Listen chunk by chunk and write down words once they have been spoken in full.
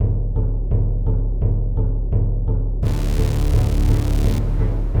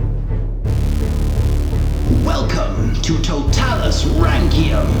to Totalis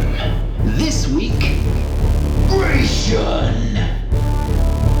Rankium. This week, Gratian.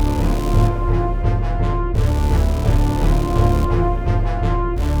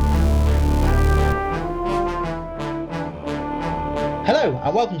 Hello,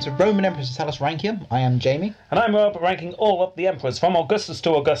 and welcome to Roman Emperors Totalis Rankium. I am Jamie. And I'm Rob, ranking all of the emperors from Augustus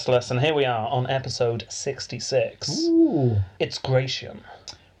to Augustulus, and here we are on episode 66. Ooh. It's Gratian.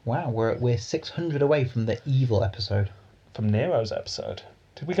 Wow, we're 600 away from the evil episode. From Nero's episode.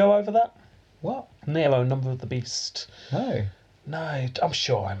 Did we go over that? What? Nero, Number of the Beast. No. No, I'm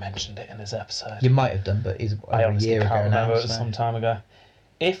sure I mentioned it in his episode. You might have done, but it's I over a honestly year can't ago remember. now. It was some time ago.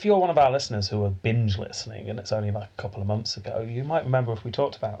 If you're one of our listeners who are binge listening, and it's only like a couple of months ago, you might remember if we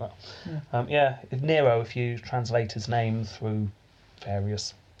talked about that. Yeah. Nero, if you translate his name through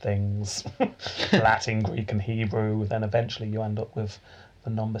various things, Latin, Greek, and Hebrew, then eventually you end up with the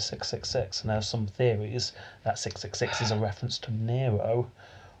number 666. And there are some theories that 666 is a reference to Nero,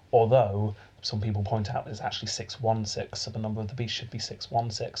 although some people point out there's actually 616, so the number of the beast should be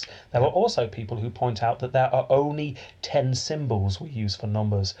 616. There are also people who point out that there are only 10 symbols we use for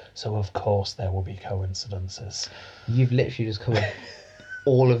numbers, so of course there will be coincidences. You've literally just covered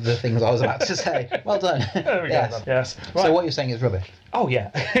all of the things I was about to say. Well done. There we go. Yes. Yes. Right. So what you're saying is rubbish? Oh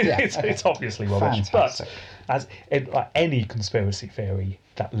yeah, Yeah, it's okay. obviously rubbish. Fantastic. But as in, like any conspiracy theory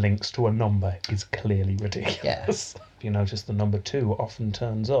that links to a number is clearly ridiculous. Yes. If you notice, the number 2 often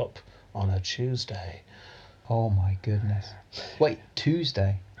turns up on a Tuesday. Oh my goodness. Wait,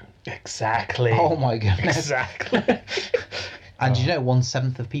 Tuesday? Exactly. Oh my goodness. Exactly. And do you know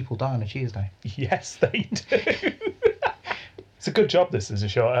 1/7 of people die on a Tuesday? Yes, they do. It's a good job this is a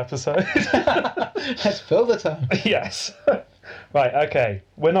short episode. Let's fill the time. Yes. Right, okay.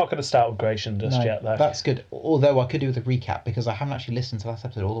 We're not going to start with Gratian just yet, though. That's good. Although I could do with a recap because I haven't actually listened to that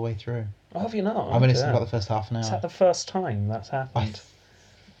episode all the way through. Oh, have you not? I've only listened to about the first half an hour. Is that the first time that's happened?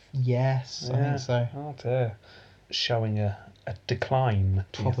 Yes, I think so. Oh dear. Showing a decline,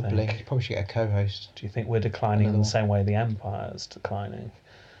 do you Probably. think? Probably should get a co-host. Do you think we're declining in the same way the Empire's declining?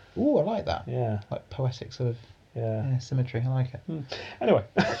 Ooh, I like that. Yeah. Like poetic sort of Yeah. symmetry. I like it. Anyway,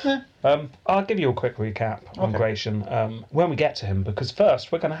 I'll give you a quick recap on Okay. Gratian when we get to him, because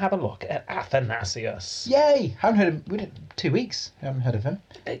first we're going to have a look at Athanasius. Yay! Haven't heard of. We did 2 weeks. Haven't heard of him.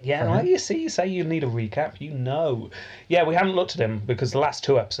 Yeah, From well, him. you see, you say you need a recap, you know. Yeah, we haven't looked at him because the last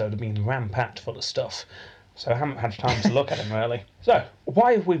 2 episodes have been ram-packed full of stuff. So I haven't had time to look at him, really. So,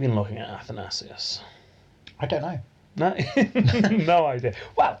 why have we been looking at Athanasius? I don't know. No, no idea.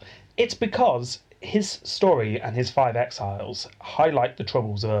 Well, it's because his story and his 5 exiles highlight the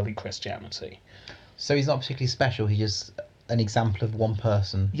troubles of early Christianity. So he's not particularly special. He's just an example of one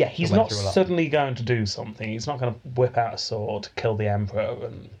person. Yeah, he's that went not through a lot. suddenly going to do something. He's not going to whip out a sword, kill the emperor,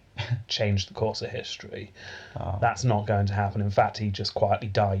 and change the course of history. Oh. That's not going to happen. In fact, he just quietly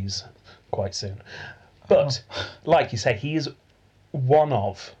dies quite soon. But, like you say, he is one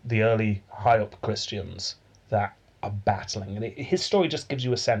of the early high-up Christians that are battling. And his story just gives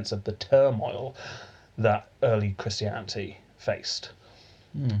you a sense of the turmoil that early Christianity faced.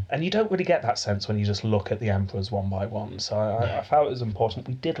 And you don't really get that sense when you just look at the emperors one by one. So I felt it was important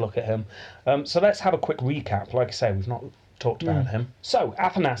we did look at him. So let's have a quick recap. Like I say, we've not talked about him. So,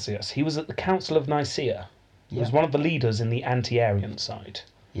 Athanasius, he was at the Council of Nicaea. He was one of the leaders in the anti-Arian side.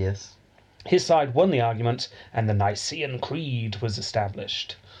 Yes. His side won the argument, and the Nicene Creed was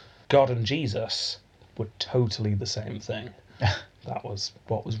established. God and Jesus were totally the same thing. That was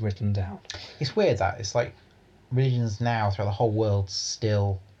what was written down. It's weird that it's like religions now throughout the whole world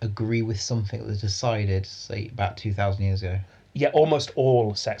still agree with something that was decided, say, about 2,000 years ago. Yeah, almost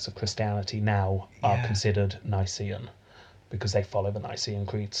all sects of Christianity now are Yeah. considered Nicene, because they follow the Nicene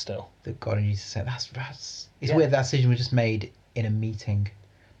Creed still. That God and Jesus said that's it's Yeah. weird that decision was just made in a meeting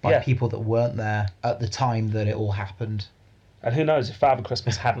by Yeah. people that weren't there at the time that it all happened. And who knows, if Father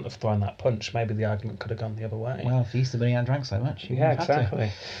Christmas hadn't have thrown that punch, maybe the argument could have gone the other way. Well, if Easter Bunny hadn't drank so much, you Yeah, wouldn't have had to.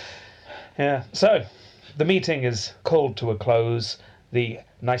 exactly. Yeah, so the meeting is called to a close. The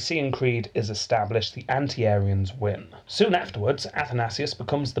Nicene Creed is established. The anti-Arians win. Soon afterwards, Athanasius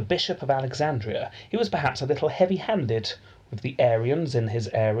becomes the Bishop of Alexandria. He was perhaps a little heavy-handed with the Arians in his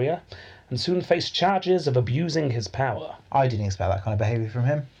area, and soon faced charges of abusing his power. I didn't expect that kind of behaviour from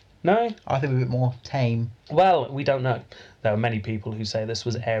him. No? I think we're a bit more tame. Well, we don't know. There are many people who say this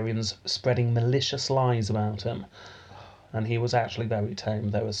was Arians spreading malicious lies about him. And he was actually very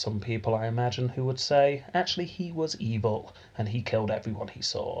tame. There were some people, I imagine, who would say, actually, he was evil, and he killed everyone he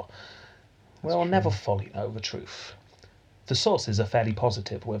saw. We'll never fully know the truth. The sources are fairly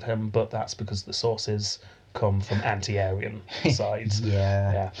positive with him, but that's because the sources come from anti-Arian sides.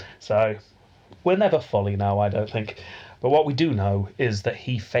 Yeah. Yeah. So We'll never fully know, I don't think. But what we do know is that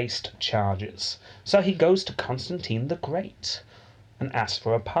he faced charges. So he goes to Constantine the Great and asks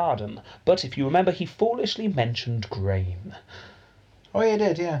for a pardon. But if you remember, he foolishly mentioned grain. Oh, yeah, he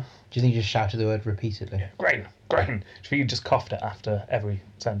did, yeah. Do you think he just shouted the word repeatedly? Grain, grain. Do you think he just coughed it after every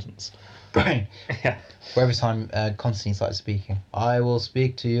sentence? Grain. Yeah. Or every time Constantine started speaking, I will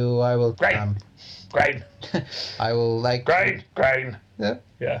speak to you, I will... Grain. Grain. I will, like... Grain. Grain. Yeah.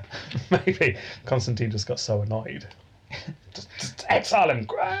 Yeah. Maybe Constantine just got so annoyed. Just exile him.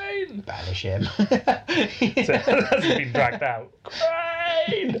 Grain. Banish him. So has been dragged out.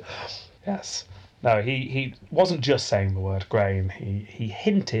 Grain. Yes. No, he wasn't just saying the word grain. He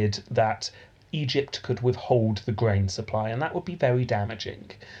hinted that Egypt could withhold the grain supply, and that would be very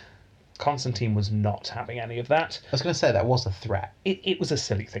damaging. Constantine was not having any of that. I was going to say, that was a threat. It was a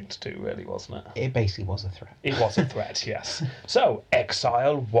silly thing to do, really, wasn't it? It basically was a threat. It was a threat, yes. So,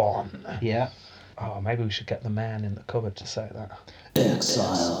 exile 1. Yeah. Oh, maybe we should get the man in the cupboard to say that.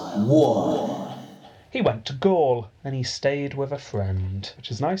 Exile 1. He went to Gaul, and he stayed with a friend,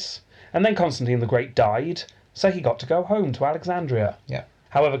 which is nice. And then Constantine the Great died, so he got to go home to Alexandria. Yeah.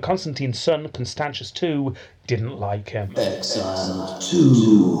 However, Constantine's son, Constantius II, didn't like him. Exile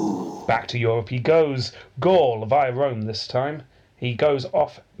 2. Back to Europe he goes, Gaul via Rome this time. He goes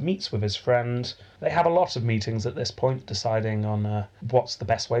off, meets with his friend. They have a lot of meetings at this point, deciding on what's the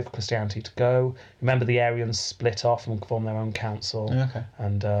best way for Christianity to go. Remember, the Arians split off and formed their own council. Okay.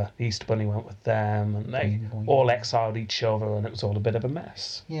 And the Easter Bunny went with them, and they all exiled each other, and it was all a bit of a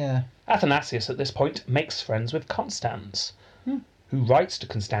mess. Yeah. Athanasius, at this point, makes friends with Constans, who writes to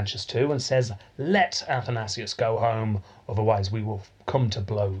Constantius II and says, let Athanasius go home, otherwise we will come to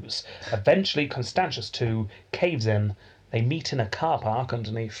blows. Eventually, Constantius II caves in. They meet in a car park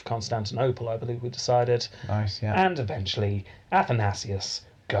underneath Constantinople, I believe we decided. Nice, yeah. And eventually, Athanasius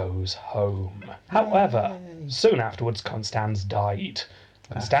goes home. However, soon afterwards, Constans died.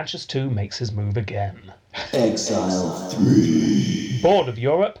 Constantius II makes his move again. Exile 3. Bored of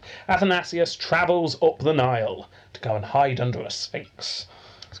Europe, Athanasius travels up the Nile to go and hide under a sphinx.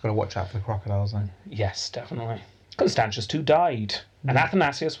 He's got to watch out for the crocodiles, then. Yes, definitely. Constantius II died, and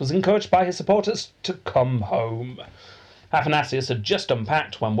Athanasius was encouraged by his supporters to come home. Athanasius had just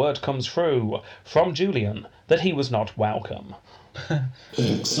unpacked when word comes through from Julian that he was not welcome.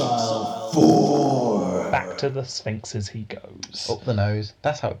 Exile 4. Back to the sphinxes he goes. Up the nose.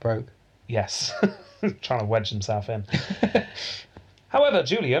 That's how it broke. Yes, trying to wedge himself in. However,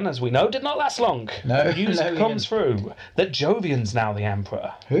 Julian, as we know, did not last long. No, News no, he comes through that Jovian's now the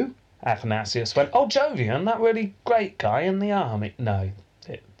emperor. Who? Athanasius went, oh, Jovian, that really great guy in the army. No,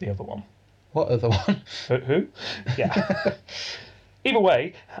 the other one. What other one? Who? Yeah. Either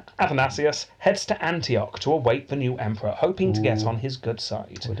way, Athanasius heads to Antioch to await the new emperor, hoping to get on his good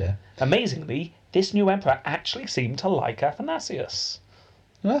side. Oh dear. Amazingly, this new emperor actually seemed to like Athanasius.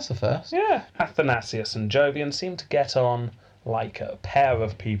 Well, that's the first. Yeah, Athanasius and Jovian seem to get on like a pair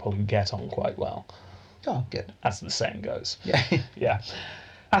of people who get on quite well, Oh, good. as the saying goes. Yeah. Yeah.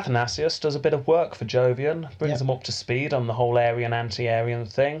 Athanasius does a bit of work for Jovian, brings Yep. him up to speed on the whole Arian, anti-Arian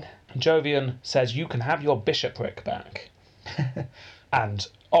thing. And Jovian says, you can have your bishopric back. And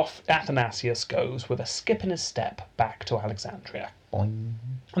off Athanasius goes with a skip in his step back to Alexandria. Boing.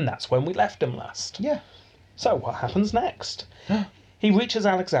 And that's when we left him last. Yeah. So what happens next? He reaches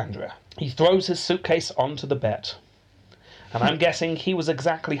Alexandria. He throws his suitcase onto the bed. And I'm guessing he was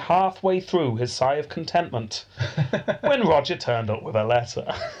exactly halfway through his sigh of contentment when Roger turned up with a letter.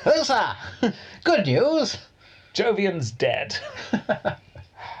 Hello, sir. Good news. Jovian's dead.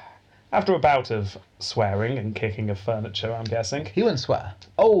 After a bout of swearing and kicking of furniture, I'm guessing. He wouldn't swear.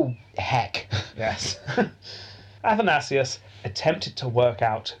 Oh, heck. Yes. Athanasius attempted to work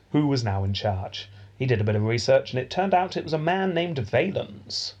out who was now in charge. He did a bit of research, and it turned out it was a man named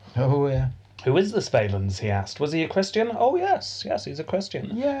Valens. Oh, yeah. Who is this Valens, he asked. Was he a Christian? Oh, yes, he's a Christian.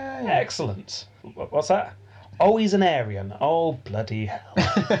 Yeah. Excellent. What's that? Oh, he's an Arian. Oh, bloody hell.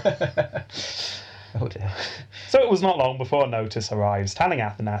 Oh, dear. So it was not long before notice arrives telling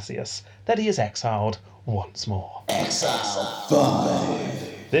Athanasius that he is exiled once more. Exile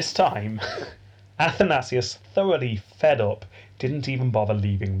 5. This time, Athanasius, thoroughly fed up, didn't even bother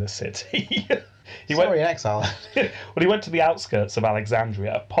leaving the city. Sorry, in exile. Well, he went to the outskirts of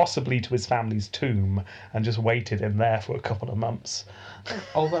Alexandria, possibly to his family's tomb, and just waited in there for a couple of months.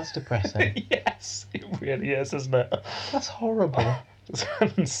 Oh, that's depressing. Yes, it really is, isn't it? That's horrible.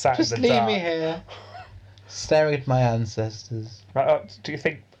 And sat Just in the leave dark. me here, staring at my ancestors. Do you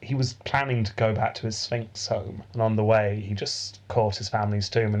think he was planning to go back to his Sphinx home, and on the way he just caught his family's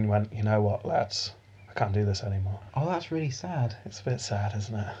tomb and went, you know what, lads, I can't do this anymore. Oh, that's really sad. It's a bit sad,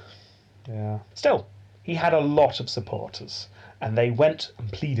 isn't it? Yeah. Still, he had a lot of supporters, and they went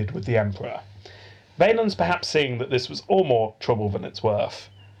and pleaded with the emperor. Valens, perhaps seeing that this was all more trouble than it's worth,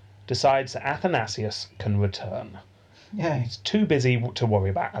 decides that Athanasius can return. Yeah. He's too busy to worry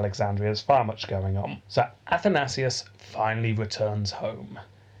about Alexandria. There's far much going on. So Athanasius finally returns home.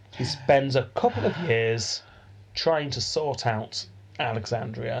 He spends a couple of years trying to sort out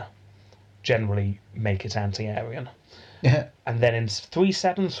Alexandria, generally make it anti-Arian. Yeah. And then in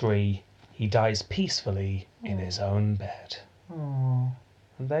 373, he dies peacefully in his own bed. Oh.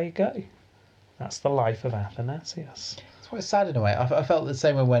 And there you go. That's the life of Athanasius. It's quite sad in a way. I felt the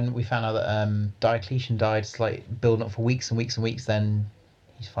same way when we found out that Diocletian died. It's like building up for weeks and weeks and weeks. Then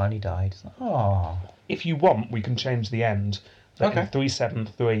he's finally died. It's like, oh. If you want, we can change the end. That Okay. in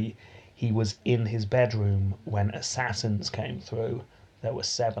 373, he was in his bedroom when assassins came through. There were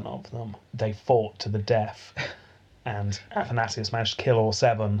 7 of them. They fought to the death. And Athanasius managed to kill all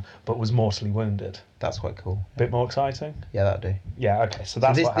 7, but was mortally wounded. That's quite cool. Bit more exciting? Yeah, that'd do. Yeah, okay, so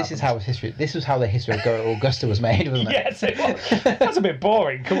that's this what this is happened. how history. This was how the history of Augusta was made, wasn't it? Yes, it was. That's a bit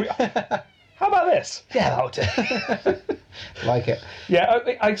boring. Can we... How about this? Yeah, that would do. Like it. Yeah,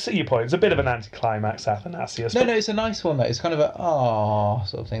 I see your point. It's a bit of an anticlimax, Athanasius. No, but- no, it's a nice one though. It's kind of a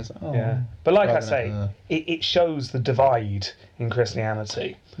sort of thing. It's like, oh. Yeah, but like I Rather say, than, it shows the divide in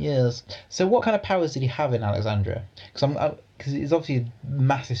Christianity. Yes. So, what kind of powers did he have in Alexandria? Because he's obviously a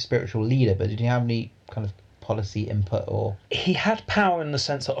massive spiritual leader, but did he have any kind of policy input or? He had power in the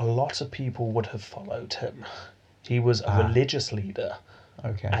sense that a lot of people would have followed him. He was a religious leader,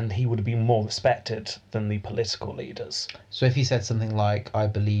 Okay. and he would have been more respected than the political leaders. So if he said something like, "I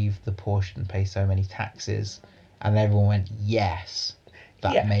believe the poor shouldn't pay so many taxes," and everyone went yes,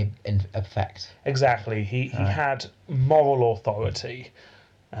 that Yeah. may affect. Exactly, he had moral authority,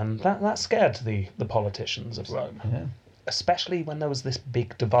 and that scared the politicians of Rome. Yeah. Especially when there was this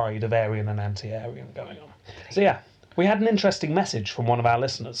big divide of Arian and anti-Arian going on. So yeah, we had an interesting message from one of our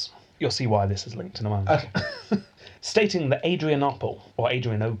listeners. You'll see why this is linked in a moment. Okay. Stating that Adrianople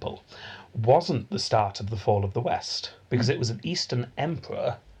wasn't the start of the fall of the West, because it was an Eastern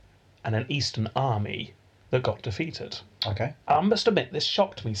emperor and an Eastern army that got defeated. Okay. I must admit, this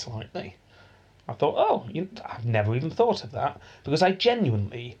shocked me slightly. I thought, I've never even thought of that, because I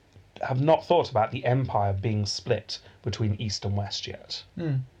genuinely have not thought about the empire being split between East and West yet.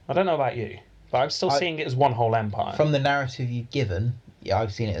 I don't know about you, but I'm still seeing it as one whole empire. From the narrative you've given, yeah,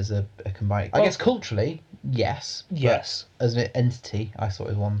 I've seen it as a combined. I Well- guess culturally, yes. but Yes. As an entity, I saw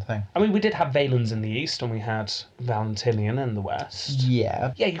it as one thing. I mean, we did have Valens in the East, and we had Valentinian in the West.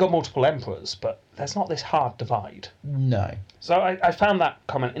 Yeah. Yeah, you got multiple emperors, but there's not this hard divide. No. So I found that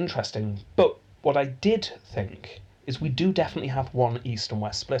comment interesting, but what I did think is we do definitely have one East and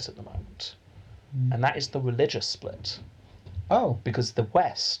West split at the moment. And that is the religious split. Oh. Because the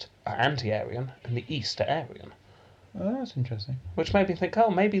West are anti-Arian and the East are Arian. Oh, that's interesting. Which made me think,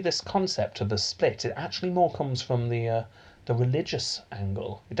 maybe this concept of a split, it actually more comes from the religious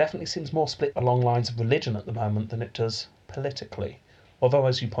angle. It definitely seems more split along lines of religion at the moment than it does politically. Although,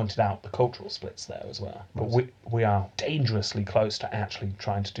 as you pointed out, the cultural split's there as well. But we are dangerously close to actually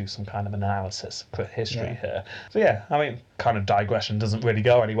trying to do some kind of analysis for history here. So yeah, I mean, kind of digression doesn't really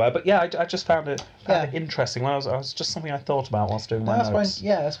go anywhere. But yeah, I just found it interesting. When I was just something I thought about whilst doing my notes.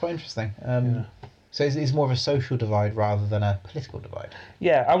 That's quite interesting. So it's more of a social divide rather than a political divide.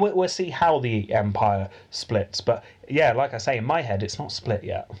 Yeah, and we'll see how the empire splits. But yeah, like I say, in my head, it's not split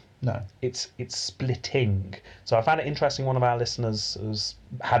yet. No. It's splitting. So I found it interesting. One of our listeners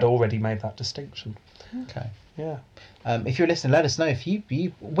had already made that distinction. Okay. Yeah. If you're listening, let us know if you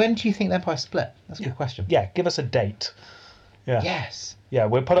when do you think the empire split? That's a good question. Yeah. Give us a date. Yeah. Yes. Yeah.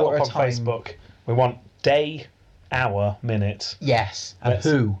 We'll put it Or up a on time. Facebook. We want day, hour, minute. Yes. And Let's-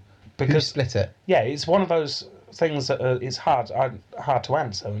 who? Who Because split it? yeah, it's one of those things that is hard to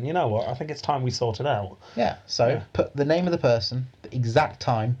answer. And you know what? I think it's time we sort it out. Yeah. So Yeah. put the name of the person, the exact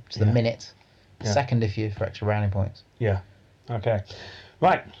time to the minute, second if you for extra rounding points. Yeah. Okay.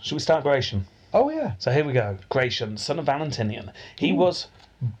 Right. Should we start Gratian? Oh yeah. So here we go. Gratian, son of Valentinian. He was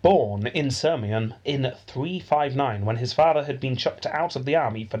born in Sirmium in 359 when his father had been chucked out of the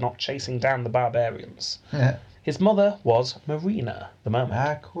army for not chasing down the barbarians. Yeah. His mother was Marina, the mermaid.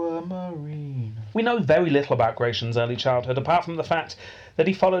 Aquamarine. We know very little about Gratian's early childhood apart from the fact that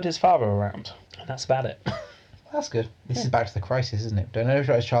he followed his father around. And that's about it. That's good. This is back to the crisis, isn't it? Don't know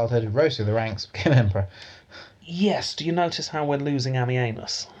about his childhood, rose through the ranks, became emperor. Yes, do you notice how we're losing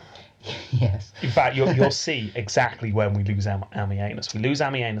Ammianus? Yes. In fact, you'll see exactly when we lose Ammianus. We lose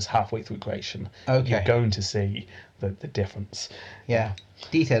Ammianus halfway through Gratian. Okay. You're going to see the difference. Yeah.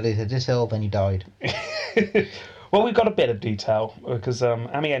 Detail, then you died. Well, we've got a bit of detail because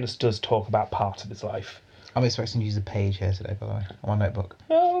Ammianus does talk about part of his life. I'm expecting to use a page here today, by the way, on my notebook.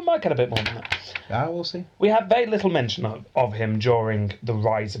 Oh, we might get a bit more than that. Ah, we'll see. We have very little mention of him during the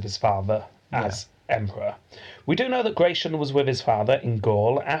rise of his father as emperor. We do know that Gratian was with his father in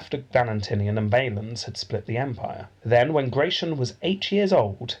Gaul after Valentinian and Valens had split the empire. Then, when Gratian was 8 years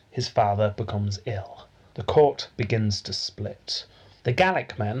old, his father becomes ill. The court begins to split. The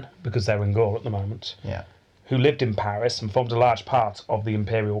Gallic men, because they're in Gaul at the moment, Yeah. who lived in Paris and formed a large part of the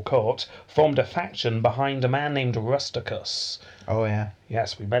imperial court, formed a faction behind a man named Rusticus. Oh, yeah.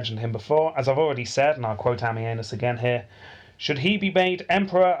 Yes, we mentioned him before. As I've already said, and I'll quote Ammianus again here, should he be made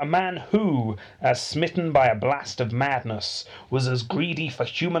emperor, a man who, as smitten by a blast of madness, was as greedy for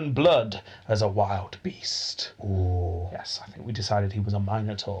human blood as a wild beast. Ooh. Yes, I think we decided he was a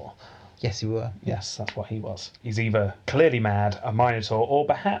minotaur. Yes, you were. Yes, that's what he was. He's either clearly mad, a minotaur, or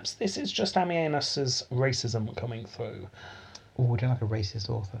perhaps this is just Ammianus's racism coming through. Ooh, we don't like a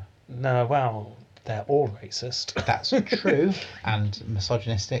racist author. No, well, they're all racist. That's true. And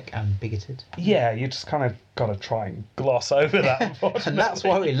misogynistic and bigoted. Yeah, you just kind of got to try and gloss over that, unfortunately. And that's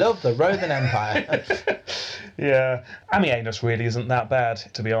why we love the Roman Empire. Yeah, Ammianus really isn't that bad,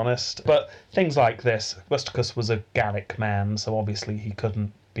 to be honest. But things like this, Rusticus was a Gallic man, so obviously he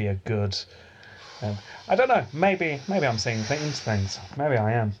couldn't be a good... I don't know, maybe I'm seeing things. Maybe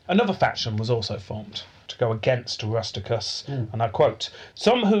I am. Another faction was also formed to go against Rusticus, and I quote,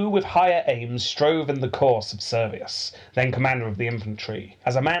 "Some who with higher aims strove in the course of Servius, then commander of the infantry,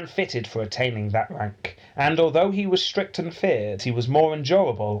 as a man fitted for attaining that rank, and although he was strict and feared, he was more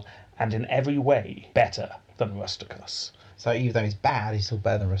endurable and in every way better than Rusticus." So even though he's bad, he's still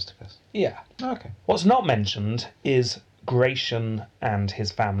better than Rusticus. Yeah. Okay. What's not mentioned is Gratian and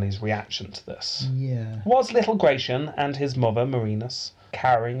his family's reaction to this. Yeah. Was little Gratian and his mother, Marinus,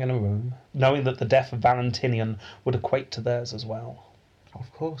 cowering in a room, knowing that the death of Valentinian would equate to theirs as well?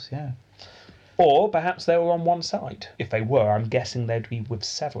 Of course, yeah. Or perhaps they were on one side. If they were, I'm guessing they'd be with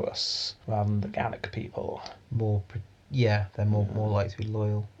Severus rather than the Gallic people. They're more likely to be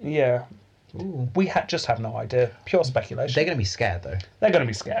loyal. Yeah. Ooh. We just have no idea. Pure speculation. They're going to be scared, though. They're going to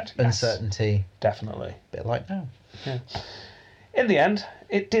be scared. Yes, Uncertainty. definitely. Bit like now. Yeah. In the end,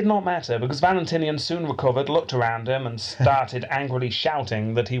 it did not matter because Valentinian soon recovered, looked around him, and started angrily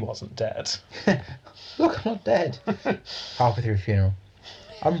shouting that he wasn't dead. Look, I'm not dead. Halfway through a funeral.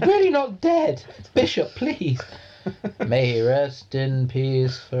 I'm really not dead. Bishop, please. May he rest in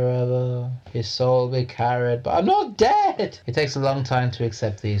peace forever. His soul be carried, but I'm not dead. It takes a long time to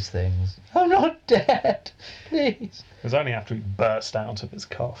accept these things. I'm not dead. Please. It was only after he burst out of his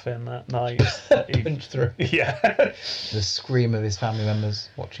coffin that night that he... Punch through. Yeah. The scream of his family members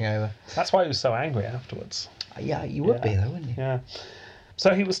watching over. That's why he was so angry afterwards. Yeah, you would be though, wouldn't you? Yeah.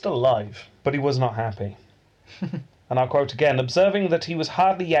 So he was still alive, but he was not happy. And I'll quote again, "Observing that he was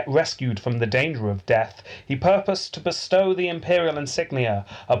hardly yet rescued from the danger of death, he purposed to bestow the imperial insignia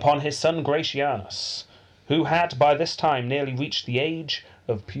upon his son Gratianus, who had by this time nearly reached the age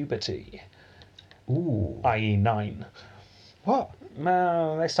of puberty." Ooh. I.e. 9. What?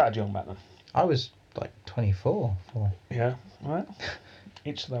 No, they started young back then. I was like 24. Yeah, well,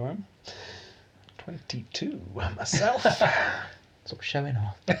 each their own. 22 myself. Stop showing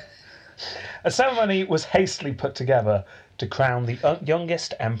off. A ceremony was hastily put together to crown the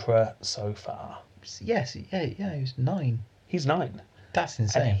youngest emperor so far. Yes, yeah, he was 9. He's 9. That's And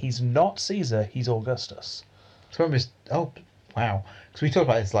insane. he's not Caesar, he's Augustus. So remember, wow. Because we talked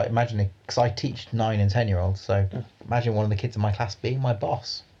about this, like, imagining, because I teach 9 and 10-year-olds, so imagine one of the kids in my class being my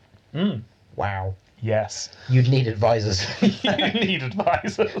boss. Mm. Wow. Yes. You'd need advisors. You need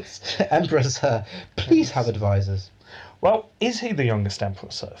advisors. Emperor, sir, please have advisors. Well, is he the youngest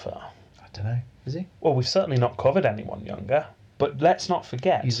emperor so far? I don't know. Is he? Well, we've certainly not covered anyone younger. But let's not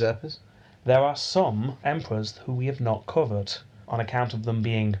forget, Usurpers? there are some emperors who we have not covered on account of them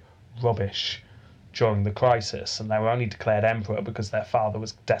being rubbish during the crisis, and they were only declared emperor because their father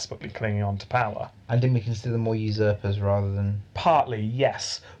was desperately clinging on to power. And didn't we consider them more usurpers rather than... Partly,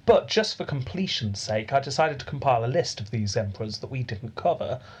 yes. But just for completion's sake, I decided to compile a list of these emperors that we didn't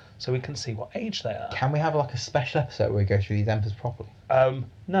cover so we can see what age they are. Can we have like a special episode where we go through these emperors properly?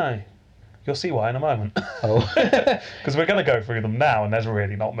 No. You'll see why in a moment. Oh. Because we're going to go through them now, and there's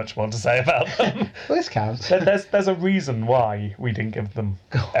really not much more to say about them. Well, this counts. There's a reason why we didn't give them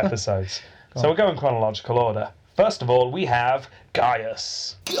episodes. So we'll go in chronological order. First of all, we have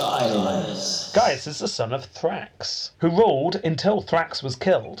Gaius. Gaius is the son of Thrax, who ruled until Thrax was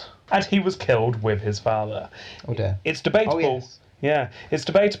killed. And he was killed with his father. Oh dear. It's debatable. Oh, yes. Yeah, it's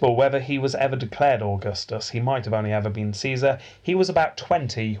debatable whether he was ever declared Augustus. He might have only ever been Caesar. He was about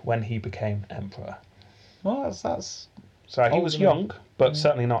 20 when he became emperor. Well, that's So he Older was than- young, but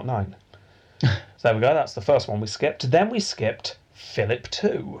certainly not 9. So there we go, that's the first one we skipped. Then we skipped Philip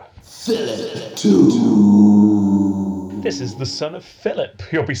II. Philip II. This is the son of Philip,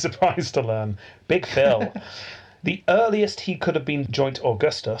 you'll be surprised to learn. Big Phil. The earliest he could have been joint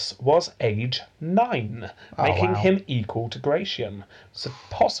Augustus was age 9, making wow. him equal to Gratian. So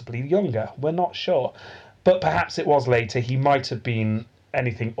possibly younger, we're not sure. But perhaps it was later. He might have been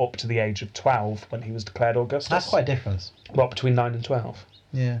anything up to the age of 12 when he was declared Augustus. That's quite a difference. What, between 9 and 12?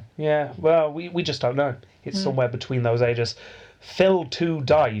 Yeah. Yeah, well, we just don't know. It's somewhere between those ages. Phil too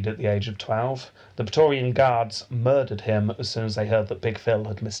died at the age of 12. The Praetorian guards murdered him as soon as they heard that Big Phil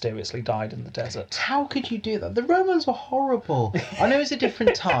had mysteriously died in the desert. How could you do that? The Romans were horrible. I know it's a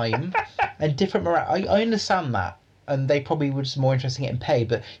different time and different morale. I understand that, and they probably were just more interested in getting paid.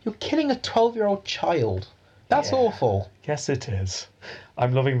 But you're killing a 12-year-old child. That's Yeah. awful. Yes, it is.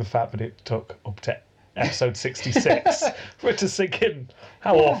 I'm loving the fact that it took up to episode 66 for it to sink in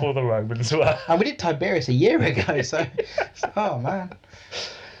how awful the Romans were. And we did Tiberius a year ago, so oh man.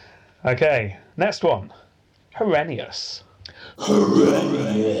 Okay, next one. Herennius,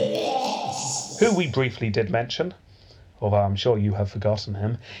 who we briefly did mention, although I'm sure you have forgotten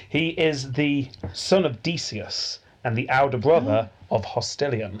him. He is the son of Decius and the elder brother of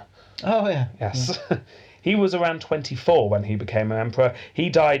Hostilian. Oh yeah. Yes. He was around 24 when he became an emperor. He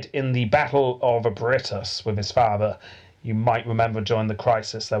died in the Battle of Abritus with his father. You might remember during the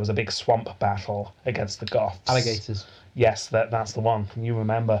crisis there was a big swamp battle against the Goths. Alligators. Yes, that's the one. You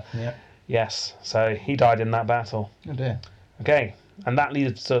remember. Yep. Yes, so he died in that battle. Oh dear. Okay, and that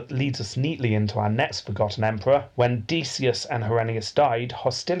leads us neatly into our next forgotten emperor. When Decius and Herennius died,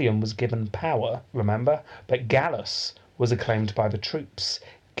 Hostilian was given power, remember? But Gallus was acclaimed by the troops.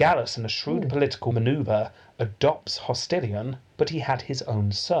 Gallus, in a shrewd political manoeuvre, adopts Hostilian, but he had his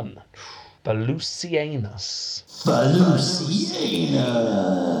own son, Volusianus.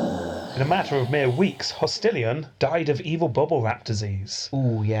 Volusianus. In a matter of mere weeks, Hostilian died of evil bubble wrap disease.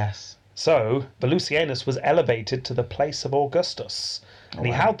 Oh yes. So, Volusianus was elevated to the place of Augustus, and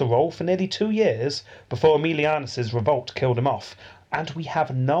he held the role for nearly 2 years before Aemilianus's revolt killed him off, and we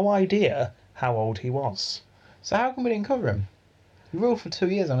have no idea how old he was. So how come we didn't cover him? He ruled for 2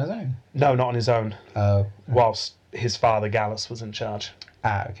 years on his own. No, not on his own, Oh. whilst his father Gallus was in charge.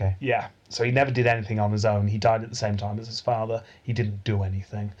 Ah, okay. Yeah, so he never did anything on his own. He died at the same time as his father. He didn't do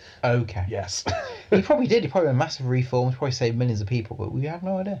anything. Okay. Yes. He probably did. He probably had massive reforms, probably saved millions of people, but we have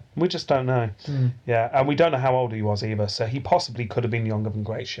no idea. We just don't know. Hmm. Yeah, and we don't know how old he was either, so he possibly could have been younger than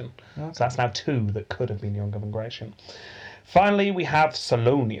Gratian. Okay. So that's now 2 that could have been younger than Gratian. Finally, we have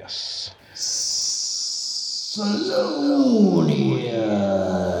Salonius.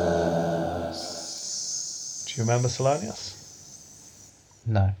 Salonius. Do you remember Salonius?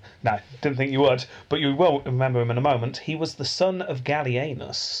 No. No, didn't think you would, but you will remember him in a moment. He was the son of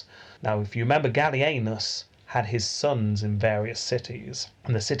Gallienus. Now, if you remember, Gallienus had his sons in various cities,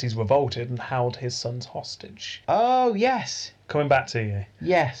 and the cities revolted and held his sons hostage. Oh, yes. Coming back to you.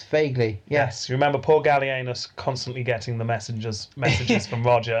 Yes, vaguely. Yes. You remember poor Gallienus constantly getting the messages from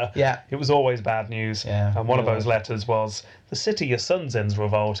Roger. Yeah. It was always bad news. Yeah, And one of it those letters was, the city your son's in's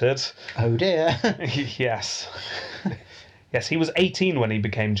revolted. Oh, dear. Yes. Yes, he was 18 when he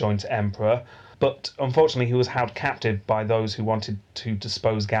became joint emperor, but unfortunately he was held captive by those who wanted to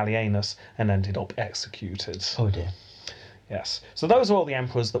depose Gallienus and ended up executed. Oh, dear. Yes. So those are all the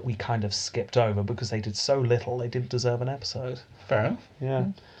emperors that we kind of skipped over because they did so little they didn't deserve an episode. Fair enough. Yeah.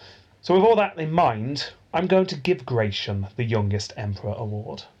 So with all that in mind, I'm going to give Gratian the Youngest Emperor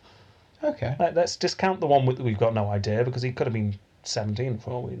award. Okay. Let's discount the one that we've got no idea because he could have been 17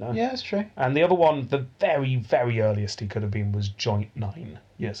 for all we know. Yeah, that's true. And the other one, the very, very earliest he could have been was joint 9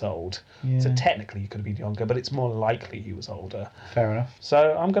 years old. So Yeah. technically he could have been younger, but it's more likely he was older. Fair enough.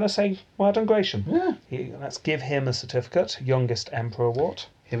 So I'm going to say, well done, Gratian. Yeah. Let's give him a certificate, Youngest Emperor Award,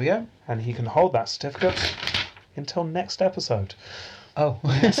 Here we go. and he can hold that certificate until next episode. Oh.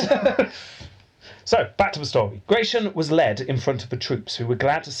 So, back to the story. Gratian was led in front of the troops who were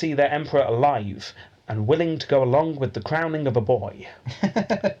glad to see their emperor alive and willing to go along with the crowning of a boy.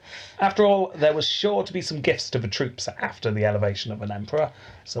 After all, there was sure to be some gifts to the troops after the elevation of an emperor,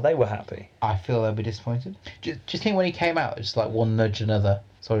 so they were happy. I feel they'll be disappointed. Do you think when he came out, it's like one nudge another,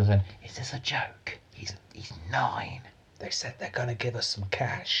 sort of saying, "Is this a joke? He's 9. They said they're going to give us some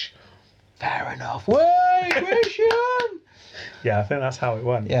cash. Fair enough." Way, Gratian! Yeah, I think that's how it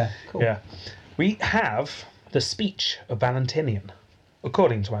went. Yeah, cool. Yeah. We have the speech of Valentinian,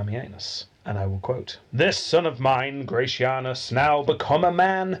 according to Ammianus, and I will quote, "This son of mine, Gratianus, now become a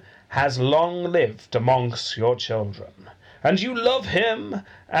man, has long lived amongst your children. and you love him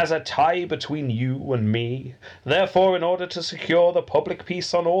as a tie between you and me. Therefore, in order to secure the public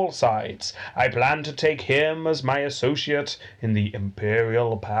peace on all sides, I plan to take him as my associate in the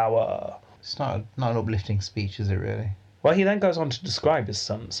imperial power. It's not an uplifting speech, is it really? Well, he then goes on to describe his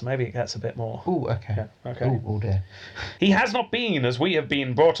son, so maybe it gets a bit more. Ooh, okay. Yeah, okay. Ooh, oh dear. He has not been, as we have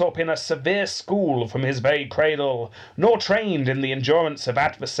been, brought up in a severe school from his very cradle, nor trained in the endurance of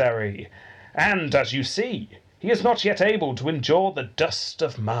adversary. And, as you see, he is not yet able to endure the dust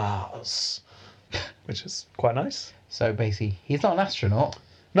of Mars. Which is quite nice. So basically, he's not an astronaut.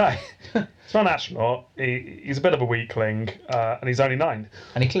 No, he's not an astronaut. He's a bit of a weakling, and he's only 9.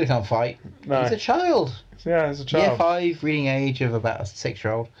 And he clearly can't fight. No. He's a child. Yeah, he's a Year child. 5, reading age of about a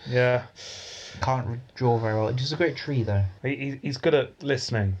 6-year-old. Yeah. Can't draw very well. It's a great tree, though. He's good at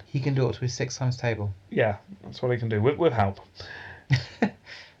listening. He can do it to his 6 times table. Yeah, that's what he can do, with help.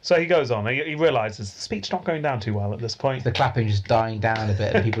 So he goes on. He realises the speech's not going down too well at this point. The clapping just dying down a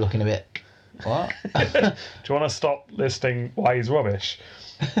bit and people looking a bit... What? Do you want to stop listing why he's rubbish?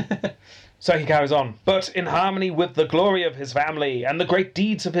 So he carries on. But in harmony with the glory of his family and the great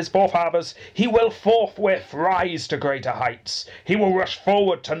deeds of his forefathers, he will forthwith rise to greater heights. He will rush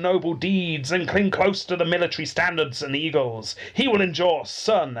forward to noble deeds and cling close to the military standards and eagles. He will endure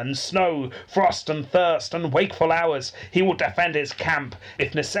sun and snow, frost and thirst and wakeful hours. He will defend his camp.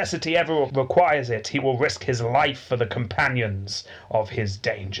 If necessity ever requires it, he will risk his life for the companions of his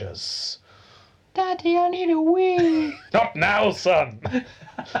dangers. Daddy, I need a wee. Not now, son!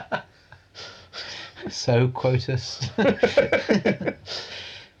 So quotus.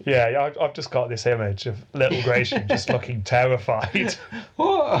 Yeah, I've just got this image of little Gratian just looking terrified.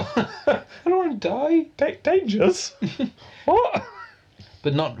 What? I don't want to die. Dangers? What?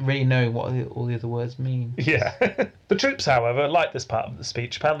 But not really knowing what all the other words mean. Yeah. The troops, however, liked this part of the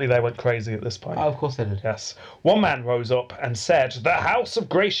speech. Apparently they went crazy at this point. Oh, of course they did. Yes. One man rose up and said, "The house of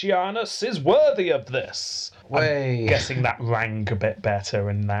Gratianus is worthy of this." Way. I'm guessing that rang a bit better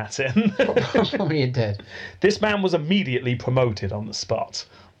in Latin. Probably it did. This man was immediately promoted on the spot.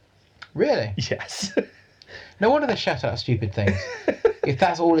 Really? Yes. No wonder they shout out stupid things. If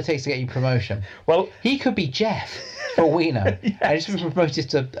that's all it takes to get you promotion. Well, He could be Jeff, for all we know. Yes. And he's been promoted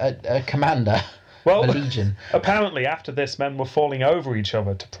to a commander well, of a legion. apparently after this, men were falling over each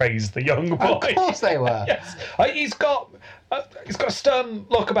other to praise the young boy. Of course they were. Yes. He's got a stern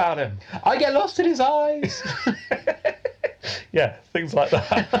look about him. I get lost in his eyes. Yeah, things like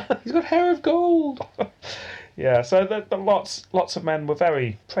that. He's got hair of gold. Yeah, so the lots of men were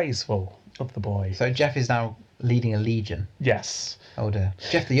very praiseful of the boy. So Jeff is now leading a legion. Yes. Oh dear.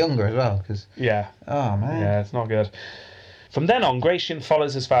 Jeff the younger as well, because... Yeah. Oh, man. Yeah, it's not good. From then on, Gratian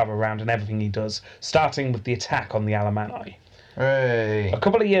follows his father around in everything he does, starting with the attack on the Alemanni. Hooray. A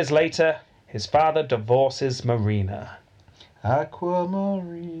couple of years later, his father divorces Marina,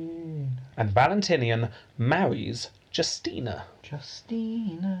 Aquamarine. and Valentinian marries Justina.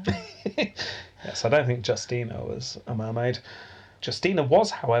 Justina. Yes, I don't think Justina was a mermaid. Justina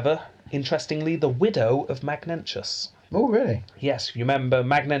was, however, interestingly, the widow of Magnentius. Oh, really? Yes, you remember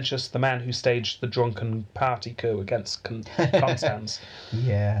Magnentius, the man who staged the drunken party coup against Constans.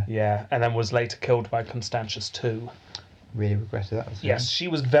 Yeah. Yeah, and then was later killed by Constantius II. Really regretted that. Yes, she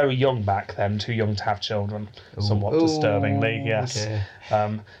was very young back then, too young to have children, somewhat Ooh, disturbingly, yes.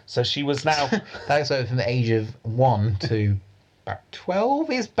 dear. So she was now... That's over from the age of 1 to about 12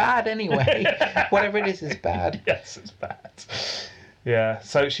 is bad anyway. Whatever it is bad. Yes, it's bad. Yeah,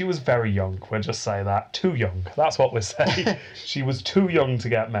 so she was very young, we'll just say that. Too young, that's what we're saying. She was too young to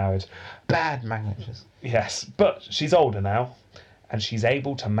get married. Bad Magnentius. Yes, but she's older now, and she's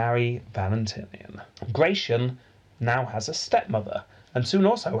able to marry Valentinian. Gratian now has a stepmother, and soon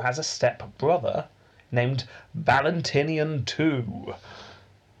also has a stepbrother named Valentinian II.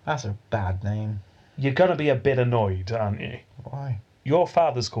 That's a bad name. You're going to be a bit annoyed, aren't you? Why? Your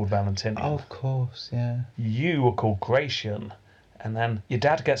father's called Valentinian. Oh, of course, yeah. You were called Gratian. And then your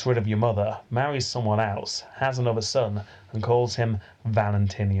dad gets rid of your mother, marries someone else, has another son, and calls him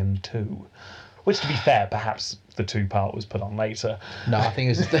Valentinian II. Which, to be fair, perhaps the two part was put on later. No, I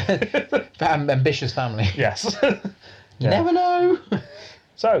think it's just ambitious family. Yes. You never know.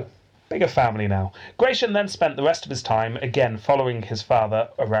 So, bigger family now. Gratian then spent the rest of his time again following his father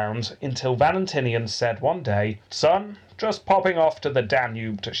around until Valentinian said one day, "Son, just popping off to the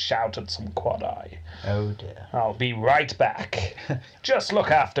Danube to shout at some quad-eye. Oh dear. I'll be right back. Just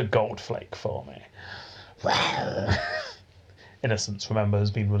look after Goldflake for me." Innocence, remember, has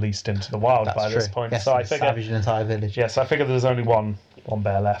been released into the wild by this point. Yes, So I figure, savage an entire village. yes, I figure there's only one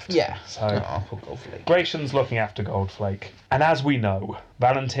bear left. Yeah. So Oh, poor Goldflake. Gratian's looking after Goldflake. And as we know,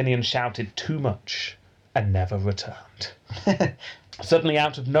 Valentinian shouted too much and never returned. Suddenly,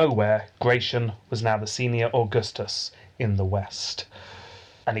 out of nowhere, Gratian was now the senior Augustus in the West.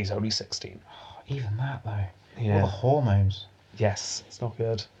 And he's only 16. Even that, though. Yeah. All the hormones. Yes, it's not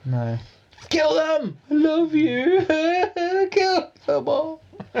good. No. Kill them! I love you! Kill them all!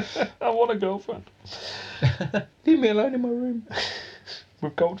 I want a girlfriend. Leave me alone in my room.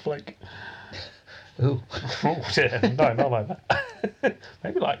 With Goldflake. Ooh. Oh dear, no, not like that.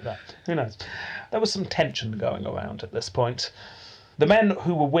 Maybe like that. Who knows? There was some tension going around at this point. The men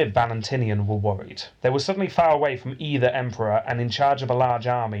who were with Valentinian were worried. They were suddenly far away from either emperor and in charge of a large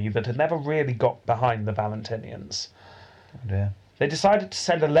army that had never really got behind the Valentinians. Oh dear. They decided to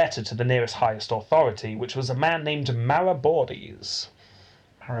send a letter to the nearest highest authority, which was a man named Marabordes.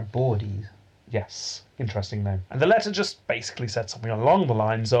 Marabordes. Yes, interesting name. And the letter just basically said something along the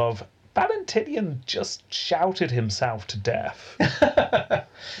lines of, Valentinian just shouted himself to death.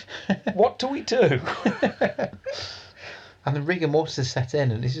 What do we do? And the rigor mortis is set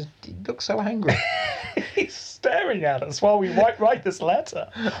in, and he looks so angry. He's staring at us while we write this letter.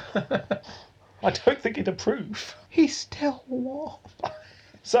 I don't think he'd approve. He's still warm.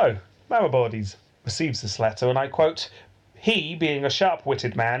 So, Marabordes receives this letter, and I quote, he, being a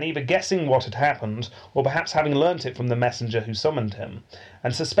sharp-witted man, either guessing what had happened, or perhaps having learnt it from the messenger who summoned him,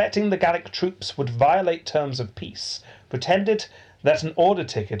 and suspecting the Gallic troops would violate terms of peace, pretended that an order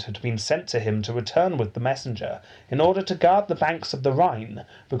ticket had been sent to him to return with the messenger, in order to guard the banks of the Rhine,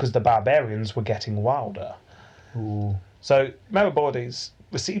 because the barbarians were getting wilder. Ooh. So Marabordes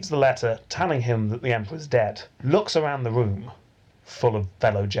receives the letter telling him that the emperor's dead, looks around the room, full of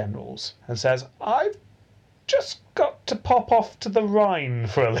fellow generals, and says, I've just got to pop off to the Rhine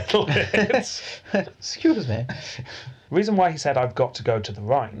for a little bit. Excuse me. The reason why he said, I've got to go to the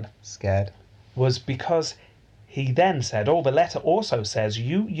Rhine, Scared. was because he then said, the letter also says,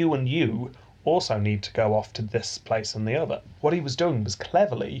 you and you also need to go off to this place and the other. What he was doing was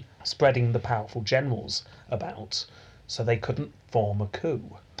cleverly spreading the powerful generals about so they couldn't form a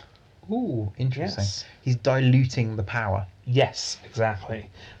coup. Ooh, interesting. Yes. He's diluting the power. Yes, exactly.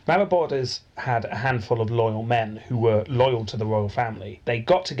 Marabordes had a handful of loyal men who were loyal to the royal family. They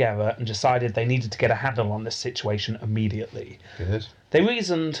got together and decided they needed to get a handle on this situation immediately. Good. They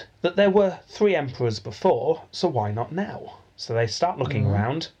reasoned that there were 3 emperors before, so why not now? So they start looking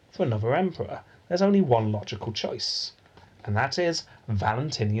around for another emperor. There's only one logical choice, and that is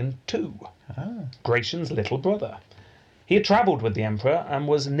Valentinian II, Gratian's little brother. He had travelled with the emperor and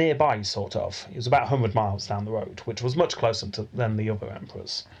was nearby, sort of. He was about 100 miles down the road, which was much closer than the other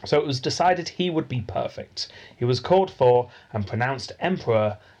emperors. So it was decided he would be perfect. He was called for and pronounced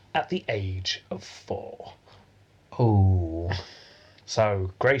emperor at the age of 4. Ooh.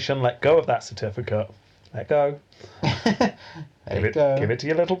 So Gratian let go of that certificate. Let go. There you go. Give it to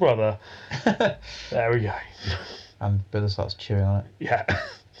your little brother. There we go. And brother starts chewing on it. Yeah.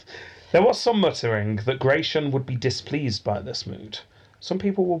 There was some muttering that Gratian would be displeased by this mood. Some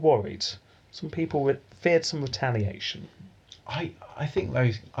people were worried. Some people feared some retaliation. I think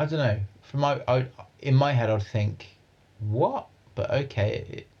those, I don't know. In my head, I'd think, what? But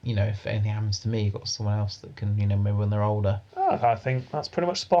okay, if anything happens to me, you've got someone else that can, maybe when they're older. Oh, I think that's pretty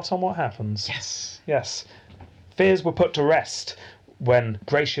much spot on what happens. Yes. Yes. Fears were put to rest when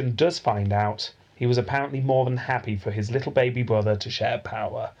Gratian does find out he was apparently more than happy for his little baby brother to share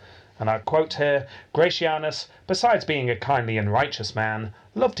power. And I quote here, Gratianus, besides being a kindly and righteous man,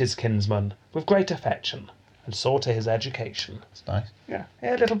 loved his kinsman with great affection, and saw to his education. That's nice. Yeah.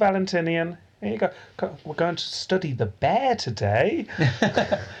 Here, little Valentinian, here you go. We're going to study the bear today.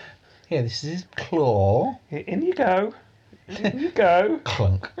 Here, this is his claw. In you go. In you go.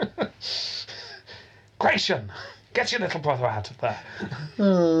 Clunk. Gratian, get your little brother out of there.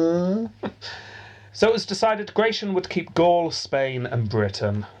 Aww. So it was decided Gratian would keep Gaul, Spain and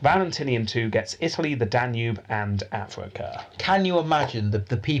Britain. Valentinian II gets Italy, the Danube and Africa. Can you imagine the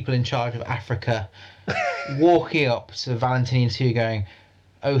people in charge of Africa walking up to Valentinian II going,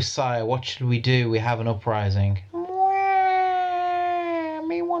 "Oh sire, what should we do? We have an uprising."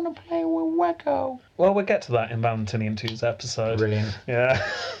 Me want to play with Wacko. Well, we'll get to that in Valentinian II's episode. Brilliant. Yeah.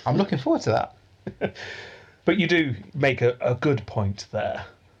 I'm looking forward to that. But you do make a good point there.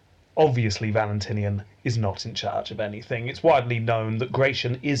 Obviously, Valentinian is not in charge of anything. It's widely known that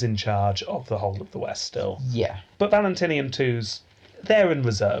Gratian is in charge of the whole of the West still. Yeah. But Valentinian II's there in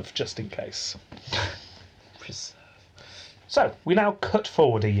reserve, just in case. So, we now cut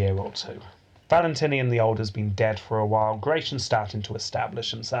forward a year or two. Valentinian the Old has been dead for a while. Gratian's starting to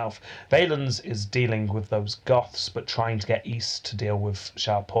establish himself. Valens is dealing with those Goths, but trying to get east to deal with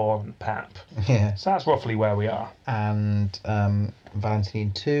Shapur and Pap. Yeah. So that's roughly where we are. And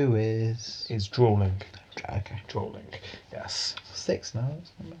Valentinian II is Is drooling. Okay. Drooling. Yes. 6 now.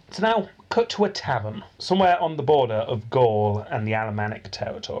 So now, cut to a tavern, somewhere on the border of Gaul and the Alemannic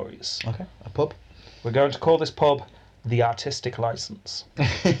territories. Okay. A pub. We're going to call this pub the Artistic License.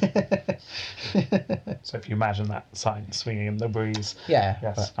 So if you imagine that sign swinging in the breeze. Yeah.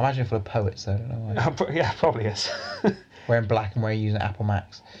 Yes. But I imagine full of poets, so I don't know why. Yeah, probably is. Wearing black and wearing using Apple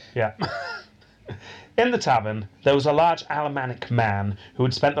Macs. Yeah. In the tavern, there was a large Alemannic man who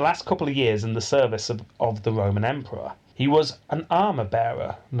had spent the last couple of years in the service of the Roman Emperor. He was an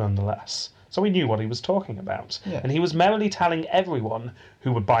armour-bearer, nonetheless, so he knew what he was talking about. Yeah. And he was merrily telling everyone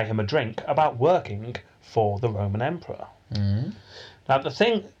who would buy him a drink about working for the Roman Emperor. Mm. Now, the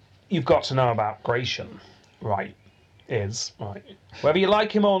thing you've got to know about Gratian, right, is, right, whether you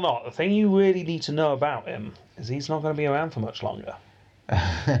like him or not, the thing you really need to know about him is he's not going to be around for much longer.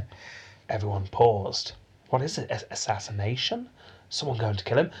 Everyone paused. What is it? Assassination? Someone going to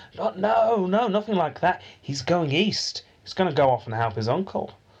kill him? No, nothing like that. He's going east. He's going to go off and help his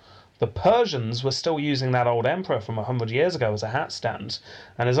uncle. The Persians were still using that old emperor from 100 years ago as a hat stand,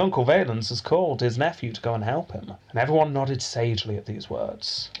 and his uncle Valens has called his nephew to go and help him. And everyone nodded sagely at these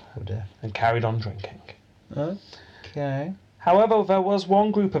words Oh dear. and carried on drinking. Okay. However, there was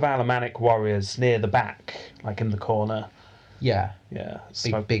one group of Alemannic warriors near the back, like in the corner. Yeah. Yeah,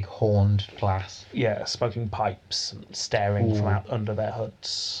 Big horned glass. yeah, smoking pipes and staring from Ooh. out under their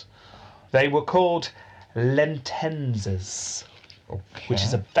hoods. They were called Lentenses, Okay. which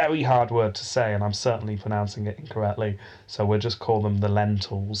is a very hard word to say, and I'm certainly pronouncing it incorrectly, so we'll just call them the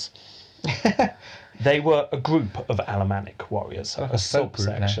Lentils. They were a group of Alemannic warriors, Like a a folk group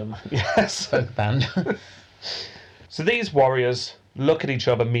now. subsection. Yes. folk band. So these warriors look at each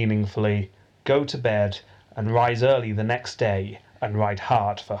other meaningfully, go to bed, and rise early the next day and ride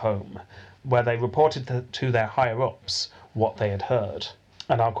hard for home, where they reported to their higher-ups what they had heard.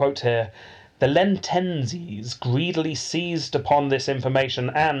 And I'll quote here, "The Lentenses greedily seized upon this information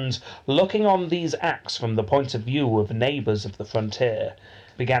and, looking on these acts from the point of view of neighbours of the frontier,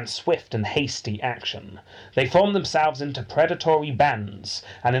 began swift and hasty action. They formed themselves into predatory bands,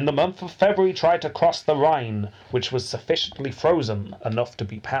 and in the month of February tried to cross the Rhine, which was sufficiently frozen enough to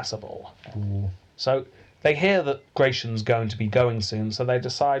be passable." Ooh. So they hear that Gratian's going to be going soon, so they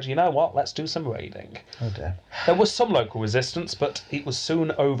decide, you know what, let's do some raiding. Oh dear. There was some local resistance, but it was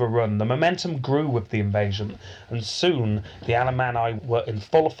soon overrun. The momentum grew with the invasion, and soon the Alemanni were in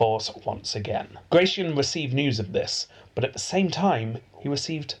full force once again. Gratian received news of this, but at the same time he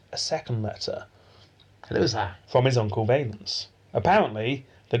received a second letter Who's that? from his uncle Valens. Apparently,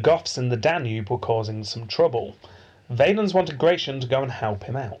 the Goths in the Danube were causing some trouble. Valens wanted Gratian to go and help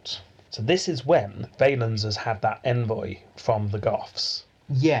him out. So this is when Valens has had that envoy from the Goths.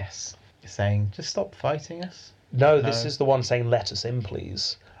 Yes. Saying, just stop fighting us. No, this is the one saying, "Let us in,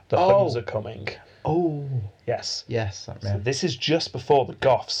 please. The Huns are coming." Oh. Yes. Yes. So this is just before the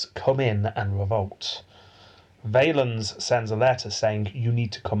Goths come in and revolt. Valens sends a letter saying, "You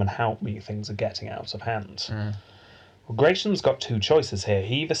need to come and help me. Things are getting out of hand." Well, Gratian's got two choices here.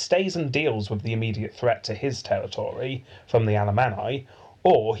 He either stays and deals with the immediate threat to his territory from the Alemanni,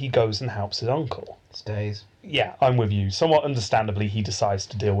 or he goes and helps his uncle. Stays. Yeah, I'm with you. Somewhat understandably, he decides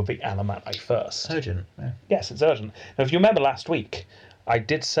to deal with the Alemanni first. Urgent. Yeah. Yes, it's urgent. Now, if you remember last week, I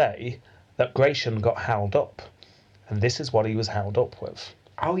did say that Gratian got held up, and this is what he was held up with.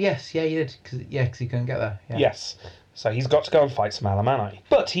 Oh yes, yeah, you did. Because he couldn't get there. Yeah. Yes, so he's got to go and fight some Alemanni.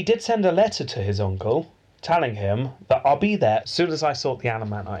 But he did send a letter to his uncle, telling him that I'll be there as soon as I sort the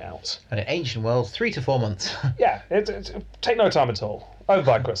Alemanni out. And in ancient world, 3 to 4 months. Yeah, take no time at all. Over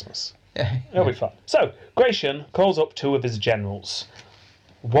by Christmas. Yeah. It'll be fun. So, Gratian calls up two of his generals.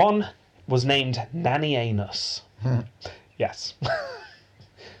 One was named Nannianus. Yes.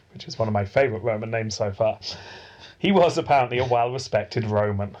 Which is one of my favourite Roman names so far. He was apparently a well-respected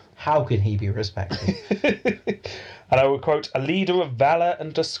Roman. How can he be respected? And I will quote, "A leader of valour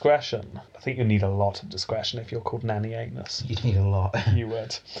and discretion." I think you need a lot of discretion if you're called Nannianus. You'd need a lot. You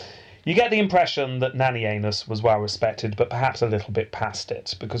would. You get the impression that Nannianus was well respected, but perhaps a little bit past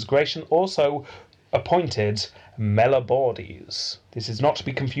it, because Gratian also appointed Melibordes. This is not to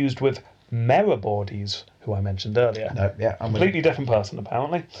be confused with Meribordes, who I mentioned earlier. No, yeah, I'm with Completely different person,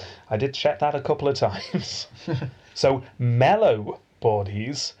 apparently. I did check that a couple of times. So,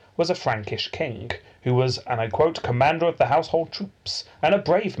 Melibordes was a Frankish king who was, and I quote, "commander of the household troops and a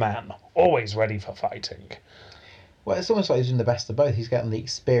brave man, always ready for fighting." Well, it's almost like he's doing the best of both. He's getting the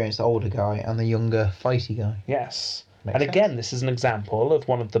experienced older guy and the younger fighty guy. Yes. Makes And sense. again, this is an example of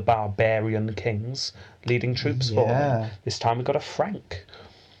one of the barbarian kings leading troops for Yeah. him. This time we got a Frank.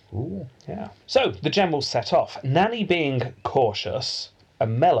 Ooh. Yeah. So the generals set off. Nanny being cautious,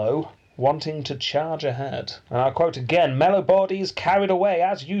 and Mello wanting to charge ahead. And I quote again, Mellobaudes, carried away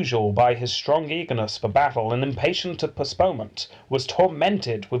as usual by his strong eagerness for battle and impatient of postponement, was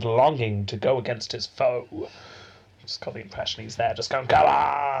tormented with longing to go against his foe. Just got the impression he's there, just going, come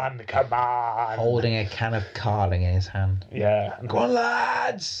on, come on. Holding a can of Carling in his hand. Yeah. And Go on,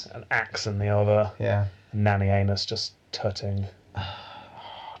 lads! an axe in the other. Yeah. And Nanny Anus just tutting.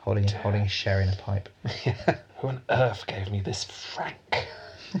 Holding a sherry in a pipe. Who on earth gave me this franc?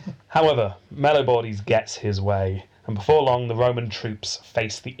 However, Mellobaudes gets his way, and before long the Roman troops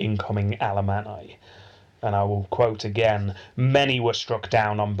face the incoming Alemanni. And I will quote again, many were struck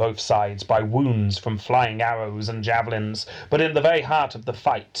down on both sides by wounds from flying arrows and javelins, but in the very heart of the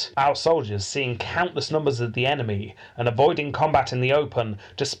fight, our soldiers, seeing countless numbers of the enemy, and avoiding combat in the open,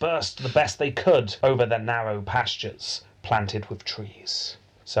 dispersed the best they could over the narrow pastures, planted with trees.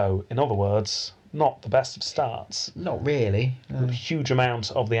 So, in other words, not the best of starts. Not really. A huge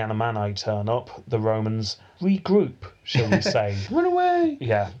amount of the Alemanni turn up. The Romans regroup, shall we say. Run away!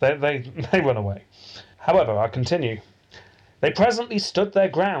 Yeah, they run away. However, I continue. They presently stood their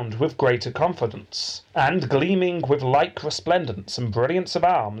ground with greater confidence, and gleaming with like resplendence and brilliance of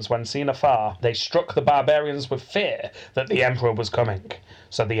arms when seen afar, they struck the barbarians with fear that the emperor was coming.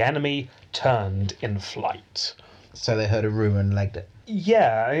 So the enemy turned in flight. So they heard a rumour and legged it.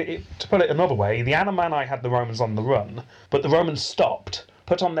 Yeah, to put it another way, the Alemanni had the Romans on the run, but the Romans stopped,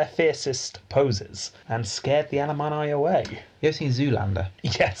 put on their fiercest poses, and scared the Alemanni away. You ever seen Zoolander?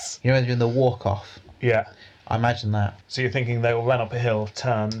 Yes. You know when they're doing the walk-off? Yeah. I imagine that. So you're thinking they all ran up a hill,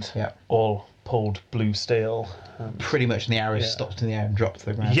 turned, Yeah. all pulled blue steel. Pretty much, and the arrows Yeah. stopped in the air and dropped to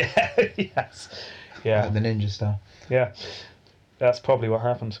the ground. Yeah, yes. Yeah, Like the ninja style. yeah. That's probably what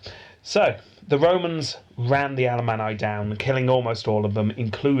happened. So, the Romans ran the Alemanni down, killing almost all of them,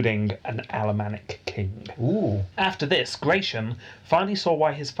 including an Alemannic king. Ooh. After this, Gratian finally saw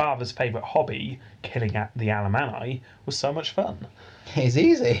why his father's favourite hobby, killing the Alemanni, was so much fun. It's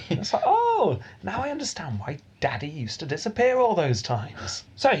easy. It's like, oh, now I understand why Daddy used to disappear all those times.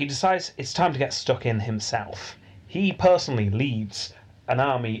 So he decides it's time to get stuck in himself. He personally leads an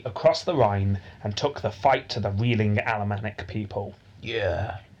army across the Rhine and took the fight to the reeling Alemannic people.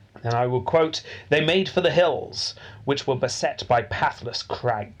 Yeah. And I will quote, they made for the hills, which were beset by pathless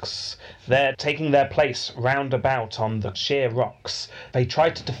crags. There, taking their place round about on the sheer rocks, they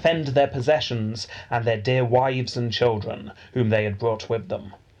tried to defend their possessions and their dear wives and children, whom they had brought with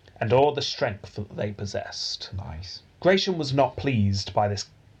them, and all the strength that they possessed. Nice. Gratian was not pleased by this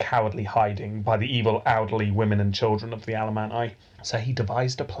cowardly hiding by the evil elderly women and children of the Alemanni, so he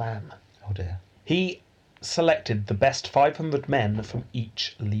devised a plan. Oh dear. He selected the best 500 men from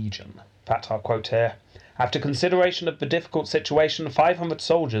each legion. In fact, I'll quote here, after consideration of the difficult situation, 500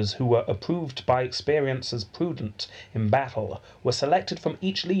 soldiers who were approved by experience as prudent in battle were selected from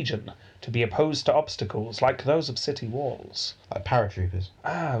each legion to be opposed to obstacles like those of city walls. Like paratroopers.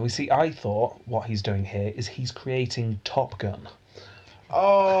 We see, I thought what he's doing here is he's creating Top Gun.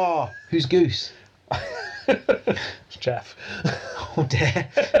 Oh! Who's Goose? Jeff. Oh dear.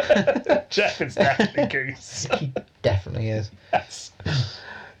 Jeff is definitely Goose. He definitely is. Yes.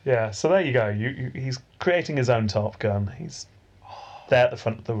 Yeah, so there you go. He's creating his own Top Gun. He's there at the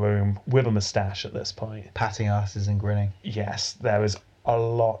front of the room with a moustache at this point. Patting asses and grinning. Yes, there is a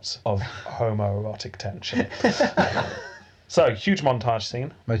lot of homoerotic tension. So, huge montage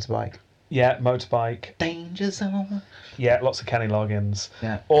scene. Motorbike. Yeah, motorbike. Danger zone. Yeah, lots of Kenny Loggins.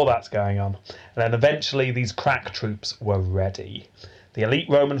 Yeah. All that's going on. And then eventually these crack troops were ready. The elite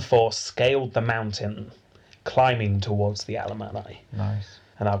Roman force scaled the mountain, climbing towards the Alemanni. Nice.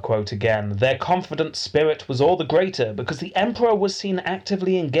 And I'll quote again, their confident spirit was all the greater because the emperor was seen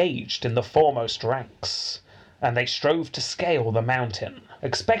actively engaged in the foremost ranks, and they strove to scale the mountain,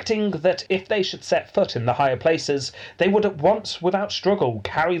 expecting that if they should set foot in the higher places, they would at once, without struggle,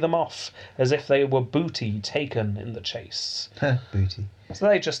 carry them off, as if they were booty taken in the chase. Booty. So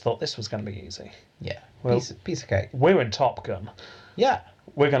they just thought this was going to be easy. Yeah. Well- piece of cake. We're in Top Gun. Yeah.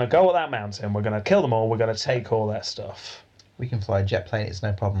 We're going to go up that mountain, we're going to kill them all, we're going to take all their stuff. We can fly a jet plane, it's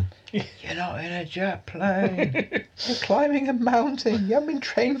no problem. You're not in a jet plane. You're climbing a mountain. You haven't been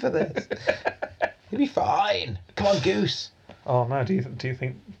trained for this. You'll be fine. Come on, Goose. Oh no, do you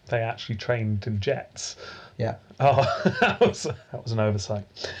think they actually trained in jets? Yeah. Oh, that was an oversight.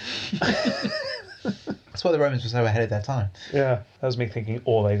 That's why the Romans were so ahead of their time. Yeah, that was me thinking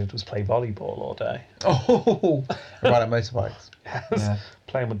all they did was play volleyball all day. Oh, and ride on motorbikes. Yes,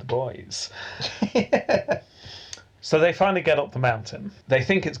 playing with the boys. So they finally get up the mountain. They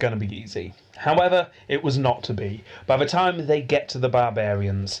think it's going to be easy. However, it was not to be. By the time they get to the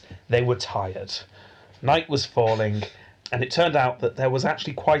barbarians, they were tired. Night was falling, And it turned out that there was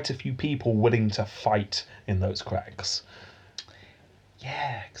actually quite a few people willing to fight in those crags.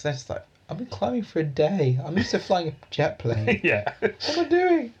 Yeah, because that's like, I've been climbing for a day. I'm used to flying a jet plane. Yeah. What am I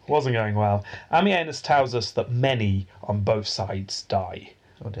doing? Wasn't going well. Ammianus tells us that many on both sides die.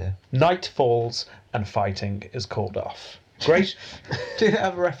 Oh dear. Night falls and fighting is called off. Great. Do they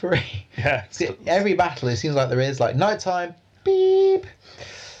have a referee? Yeah. See, every battle, it seems like there is, like, nighttime, beep.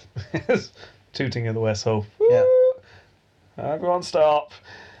 Tooting of the whistle. Yeah. Everyone stop.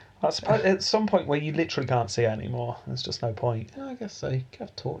 I suppose at some point where you literally can't see it anymore, there's just no point. No, I guess so. You could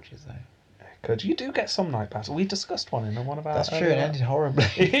have torches, though. Could you do get some night battles? We discussed one in one of our. That's true, it ended horribly.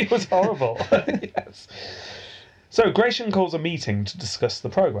 It was horrible. Yes. So Gratian calls a meeting to discuss the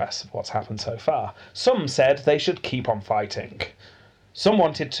progress of what's happened so far. Some said they should keep on fighting. Some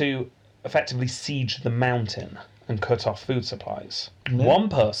wanted to effectively siege the mountain and cut off food supplies. Yeah. One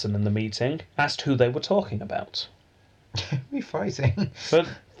person in the meeting asked who they were talking about. We're fighting. But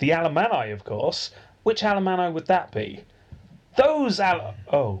the Alemanni, of course. Which Alemanni would that be? Those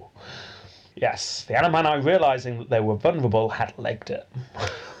Oh. Yes, the Alemanni, realising that they were vulnerable, had legged it.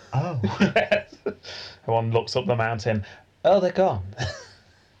 Oh. Everyone looks up the mountain. Oh, they're gone.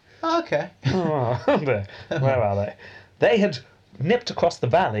 Okay. Oh, where are they? They had nipped across the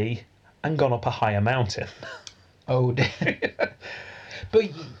valley and gone up a higher mountain. Oh dear. But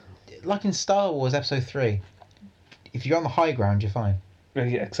like in Star Wars Episode 3, if you're on the high ground, you're fine. Yeah,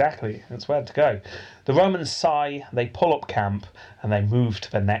 exactly. That's where to go. The Romans sigh, they pull up camp, and they move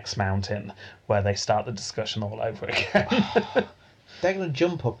to the next mountain, where they start the discussion all over again. They're going to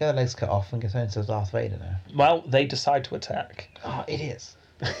jump up, get their legs cut off, and get turned into Darth Vader now. Well, they decide to attack. Oh, it is.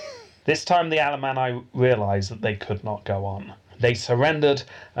 This time the Alemanni realised that they could not go on. They surrendered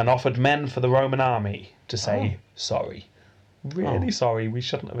and offered men for the Roman army to say sorry. Really sorry, we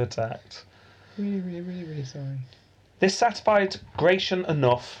shouldn't have attacked. Really, really, really, really sorry. This satisfied Gratian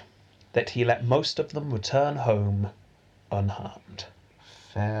enough that he let most of them return home unharmed.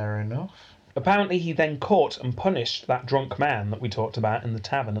 Fair enough. Apparently he then caught and punished that drunk man that we talked about in the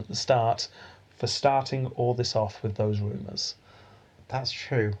tavern at the start for starting all this off with those rumours. That's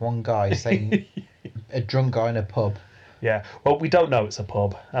true. One guy saying a drunk guy in a pub. Yeah, well, we don't know it's a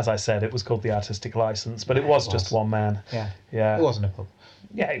pub. As I said, it was called the Artistic License, but it was just one man. Yeah. Yeah. It wasn't a pub.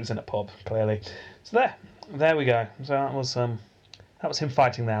 Yeah, he was in a pub, clearly. So there we go. So that was him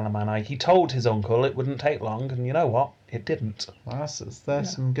fighting the Alemanni. He told his uncle it wouldn't take long, and you know what? It didn't. Well,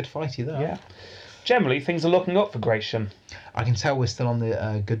 there's some good fighty there. Yeah. Generally, things are looking up for Gratian. I can tell we're still on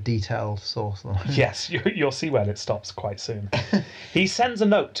the good detailed source line. Yes, you'll see where it stops quite soon. He sends a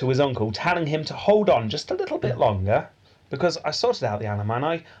note to his uncle telling him to hold on just a little bit longer, because I sorted out the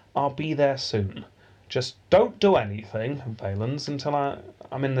Alemanni. I'll be there soon. Just don't do anything, Valens, until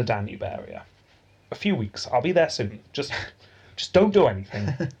I'm in the Danube area. A few weeks. I'll be there soon. Just don't do anything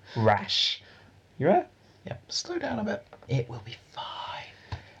rash. You right? Yeah. Slow down a bit. It will be fine.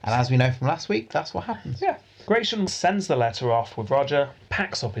 And as we know from last week, that's what happens. Yeah. Gratian sends the letter off with Roger,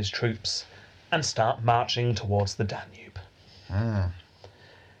 packs up his troops, and start marching towards the Danube.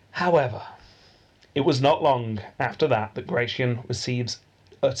 However, it was not long after that Gratian receives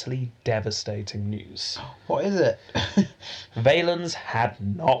utterly devastating news. What is it? Valens had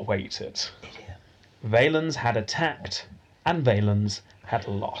not waited. Valens had attacked, and Valens had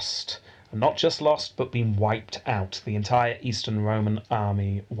lost. And not just lost, but been wiped out. The entire Eastern Roman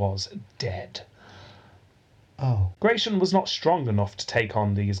army was dead. Oh. Gratian was not strong enough to take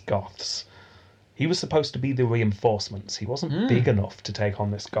on these Goths. He was supposed to be the reinforcements. He wasn't big enough to take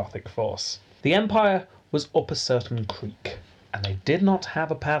on this Gothic force. The Empire was up a certain creek, and they did not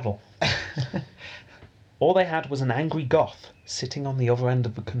have a paddle. All they had was an angry Goth sitting on the other end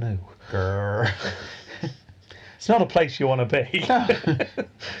of the canoe. Grrr. It's not a place you want to be.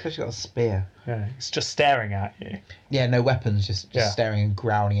 Especially got a spear. Yeah, it's just staring at you. Yeah, no weapons, just staring and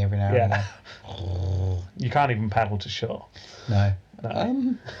growling every now and Yeah. again. You can't even paddle to shore. No.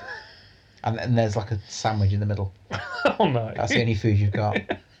 No. And there's like a sandwich in the middle. Oh no. That's the only food you've got.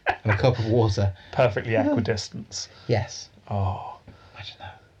 And a cup of water. Perfectly equidistant. Yes. Oh, Imagine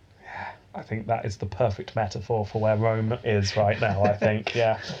that. I think that is the perfect metaphor for where Rome is right now, I think.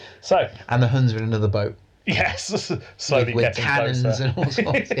 Yeah. So, And the Huns are in another boat. yes, slowly with getting cannons closer. and all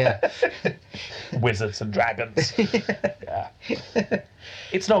sorts. Yeah. Wizards and dragons. Yeah.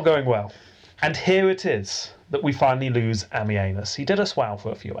 It's not going well. And here it is that we finally lose Ammianus. He did us well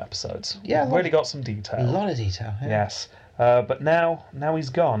for a few episodes. Yeah, Really got some detail. A lot of detail. Yeah. Yes. But now he's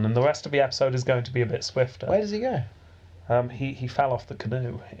gone, and the rest of the episode is going to be a bit swifter. Where does he go? He fell off the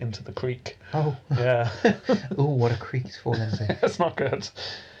canoe into the creek. Oh. Yeah. Oh, what a creek he's fallen into. That's not good.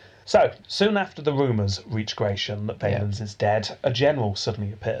 So, soon after the rumours reach Gratian that Valens is dead, a general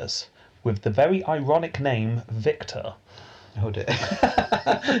suddenly appears with the very ironic name Victor. Oh dear.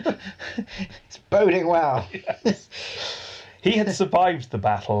 It's boding well. Yes. He had survived the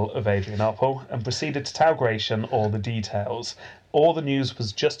Battle of Adrianople and proceeded to tell Gratian all the details. All the news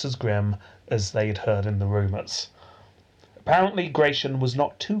was just as grim as they had heard in the rumours. Apparently, Gratian was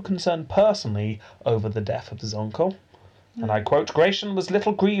not too concerned personally over the death of his uncle. And I quote, Gratian was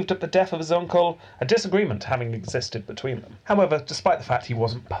little grieved at the death of his uncle, a disagreement having existed between them. However, despite the fact he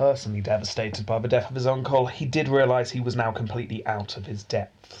wasn't personally devastated by the death of his uncle, he did realise he was now completely out of his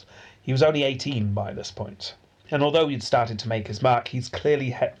depth. He was only 18 by this point. And although he'd started to make his mark, he's clearly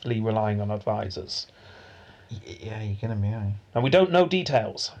heavily relying on advisors. Yeah, you're gonna be. And we don't know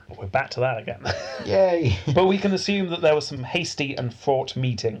details. We're back to that again. Yay! But we can assume that there were some hasty and fraught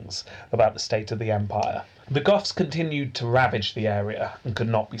meetings about the state of the empire. The Goths continued to ravage the area and could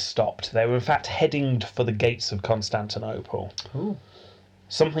not be stopped. They were in fact heading for the gates of Constantinople. Ooh.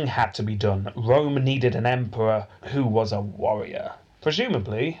 Something had to be done. Rome needed an emperor who was a warrior.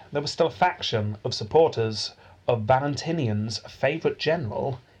 Presumably, there was still a faction of supporters of Valentinian's favourite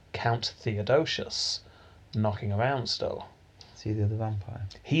general, Count Theodosius, knocking around still. Is he the other vampire?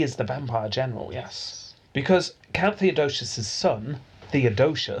 He is the vampire general, yes. Because Count Theodosius' son,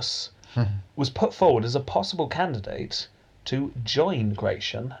 Theodosius, was put forward as a possible candidate to join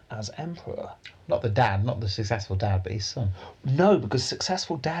Gratian as emperor. Not the dad, not the successful dad, but his son. No, because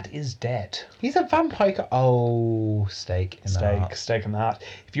successful dad is dead. He's a vampire. Oh, stake in the heart. Stake in the heart.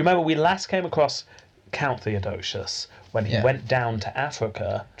 If you remember, we last came across Count Theodosius when he went down to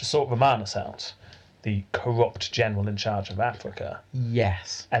Africa to sort Romanus out, the corrupt general in charge of Africa.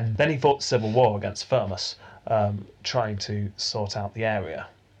 Yes. And then he fought the civil war against Firmus, trying to sort out the area.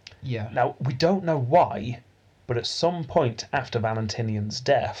 Yeah. Now, we don't know why, but at some point after Valentinian's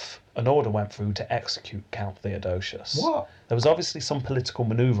death, an order went through to execute Count Theodosius. What? There was obviously some political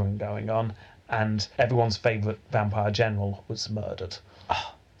manoeuvring going on, and everyone's favourite vampire general was murdered.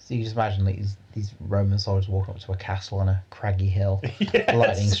 So you just imagine these Roman soldiers walking up to a castle on a craggy hill, Yes.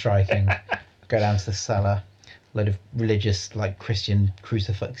 lightning striking, go down to the cellar, load of religious, like Christian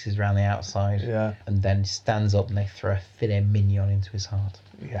crucifixes around the outside, Yeah. and then stands up and they throw a filet mignon into his heart.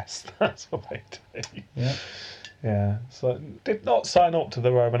 Yes, that's what they do. Yeah. Yeah, so did not sign up to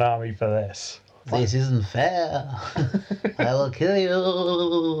the Roman army for this. This isn't fair. I will kill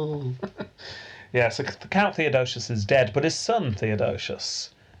you. Yeah, so Count Theodosius is dead, but his son Theodosius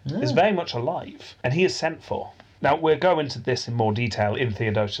is very much alive, and he is sent for. Now, we'll go into this in more detail in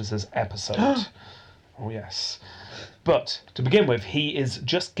Theodosius's episode. Oh, yes. But, to begin with, he is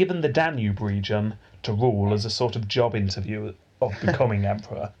just given the Danube region to rule as a sort of job interview of becoming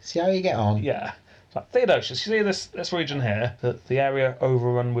emperor. See how you get on. Yeah. Like, Theodosius, you see this region here? The area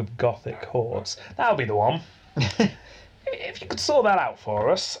overrun with Gothic hordes. That'll be the one. If you could sort that out for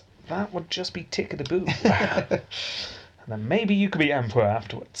us, that would just be tickety-boo. And then maybe you could be emperor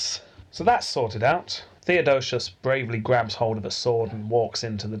afterwards. So that's sorted out. Theodosius bravely grabs hold of a sword and walks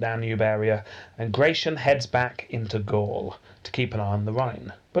into the Danube area, and Gratian heads back into Gaul to keep an eye on the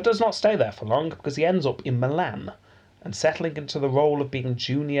Rhine, but does not stay there for long because he ends up in Milan and settling into the role of being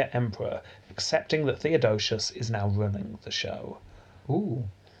junior emperor, accepting that Theodosius is now running the show. Ooh.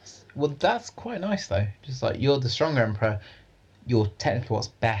 Well, that's quite nice, though. Just like, you're the stronger emperor. You're technically what's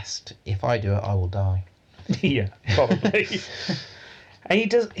best. If I do it, I will die. Yeah, probably. And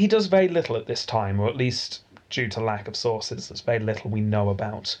he does very little at this time, or at least due to lack of sources, there's very little we know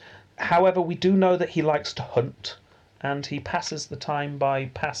about. However, we do know that he likes to hunt, and he passes the time by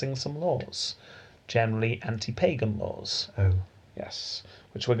passing some laws, generally anti-pagan laws. Oh. Yes,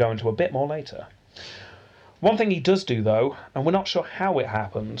 which we'll go into a bit more later. One thing he does do, though, and we're not sure how it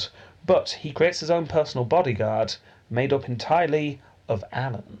happened, but he creates his own personal bodyguard made up entirely of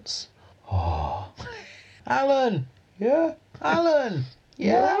Alans. Oh. Alan! Yeah? Alan!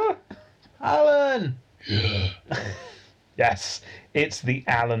 Yeah? Alan! Yeah. Yes, it's the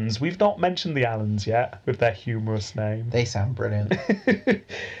Allans. We've not mentioned the Allans yet, with their humorous name. They sound brilliant.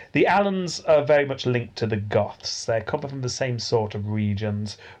 The Allans are very much linked to the Goths. They come from the same sort of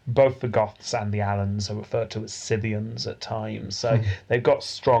regions. Both the Goths and the Allans are referred to as Scythians at times. So they've got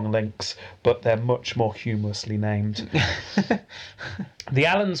strong links, but they're much more humorously named. The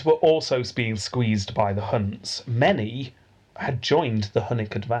Allans were also being squeezed by the Huns. Many had joined the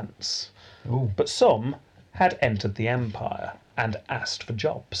Hunnic advance, but some had entered the empire and asked for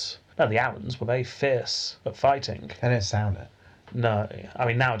jobs. Now, the Allans were very fierce at fighting. They don't sound it. No, I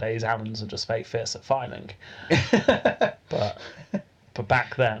mean, nowadays Allans are just very fierce at fighting. but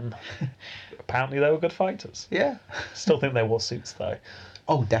back then, apparently they were good fighters. Yeah. Still think they wore suits, though.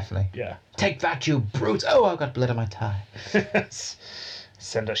 Oh, definitely. Yeah. Take that, you brute! Oh, I've got blood on my tie.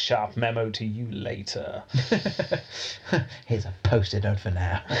 Send a sharp memo to you later. Here's a post-it note for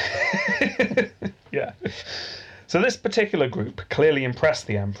now. Yeah. So this particular group clearly impressed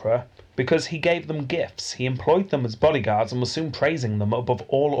the Emperor because he gave them gifts. He employed them as bodyguards and was soon praising them above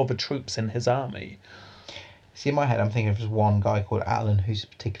all other troops in his army. See, in my head, I'm thinking of just one guy called Alan who's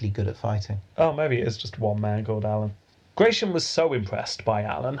particularly good at fighting. Oh, maybe it is just one man called Alan. Gratian was so impressed by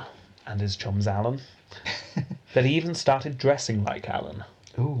Alan and his chums Alan that he even started dressing like Alan.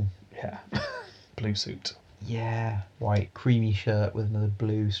 Ooh. Yeah. Blue suit. Yeah. White, creamy shirt with another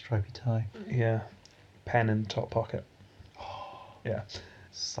blue stripy tie. Yeah. Pen in top pocket. Yeah.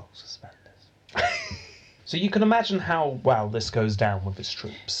 Soul suspenders. So you can imagine how well this goes down with his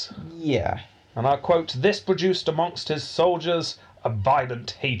troops. Yeah. And I quote, "This produced amongst his soldiers a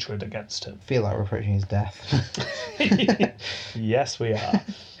violent hatred against him." Feel like we're approaching his death. Yes, we are.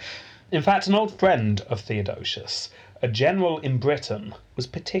 In fact, an old friend of Theodosius, a general in Britain, was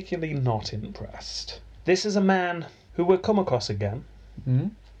particularly not impressed. This is a man who we'll come across again,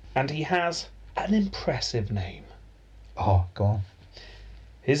 and he has an impressive name. Oh, go on.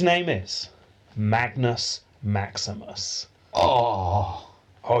 His name is Magnus Maximus. Oh.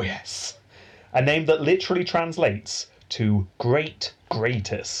 Oh, yes. A name that literally translates to great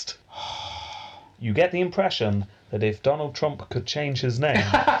greatest. You get the impression that if Donald Trump could change his name...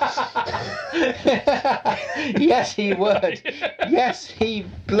 Yes, he would. Yes, he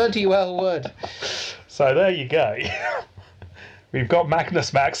bloody well would. So there you go. We've got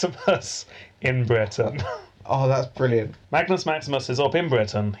Magnus Maximus in Britain. Oh, that's brilliant. Magnus Maximus is up in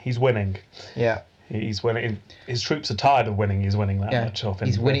Britain. He's winning. Yeah. He's winning. His troops are tired of winning. He's winning that much up in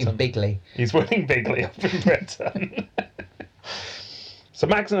He's Britain. winning bigly. He's winning bigly up in Britain. So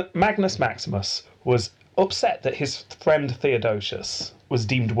Magnus Maximus was upset that his friend Theodosius was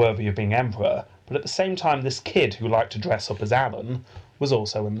deemed worthy of being emperor, but at the same time this kid who liked to dress up as Alan was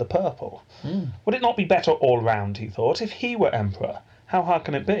also in the purple. Would it not be better all round, he thought, if he were emperor? How hard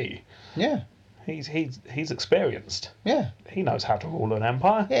can it be? Yeah. He's experienced. Yeah. He knows how to rule an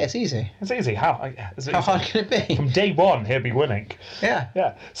empire. Yeah, it's easy. It's easy. How hard can it be? From day one, he'll be winning. Yeah.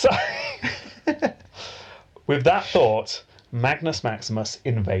 Yeah. So, with that thought, Magnus Maximus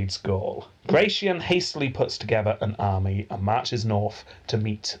invades Gaul. Gratian hastily puts together an army and marches north to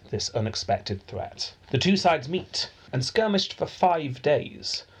meet this unexpected threat. The two sides meet and skirmished for 5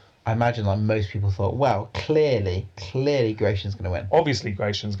 days. I imagine, like most people thought, well, clearly Gratian's going to win. Obviously,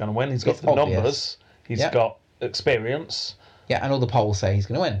 Gratian's going to win. He's got It's the obvious. numbers. He's got experience. Yeah, and all the polls say he's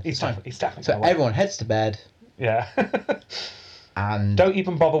going to win. He's definitely So going to win. everyone heads to bed, Yeah. and Don't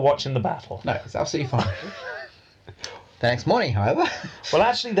even bother watching the battle. no, it's absolutely fine. The next morning, however, Well,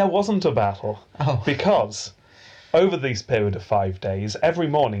 actually, there wasn't a battle. Oh. Because over this period of 5 days, every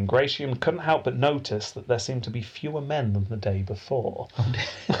morning Gratian couldn't help but notice that there seemed to be fewer men than the day before.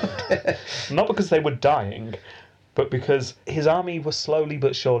 Not because they were dying, but because his army was slowly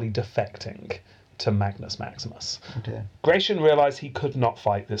but surely defecting to Magnus Maximus. oh dear. Gratian realised he could not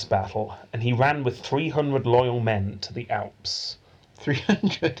fight this battle, and he ran with 300 loyal men to the Alps.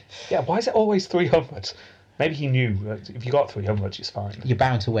 300. Yeah, why is it always 300? Maybe he knew that if you got 300, it's fine. You're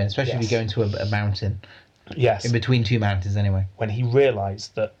bound to win, especially if you go into a mountain. Yes. In between two mountains, anyway. When he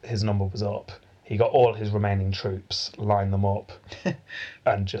realised that his number was up, he got all his remaining troops, lined them up,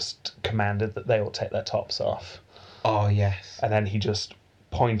 and just commanded that they all take their tops off. Oh, yes. And then he just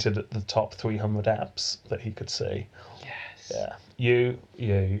pointed at the top 300 Alps that he could see. Yes. Yeah.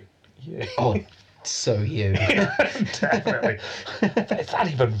 You. Oh, so you. Definitely. Is that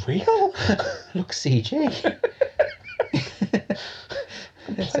even real? Look, CG.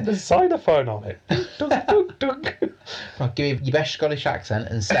 Play the xylophone on it. Dunk, dunk, dunk. Right, give me your best Scottish accent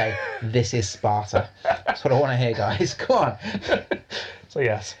and say, "This is Sparta." That's what I want to hear, guys. Come on. So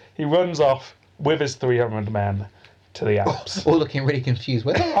yes, he runs off with his 300 men to the Alps. All looking really confused.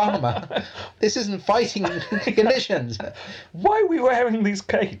 Where's our armour? This isn't fighting conditions. Why are we wearing these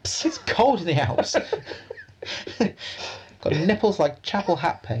capes? It's cold in the Alps. Got nipples like chapel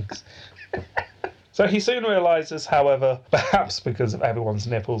hat pegs. So he soon realises, however, perhaps because of everyone's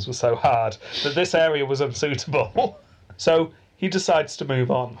nipples were so hard, that this area was unsuitable. So he decides to move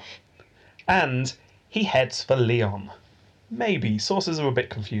on. And he heads for Lyon. Maybe. Sources are a bit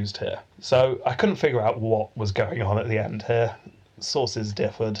confused here. So I couldn't figure out what was going on at the end here. Sources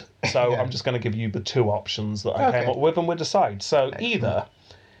differed. So Yeah. I'm just going to give you the two options that I came up with and we'll decide. So either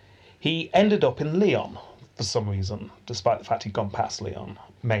he ended up in Lyon for some reason, despite the fact he'd gone past Lyon.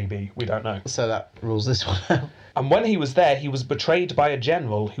 Maybe. We don't know. So that rules this one out. And when he was there, he was betrayed by a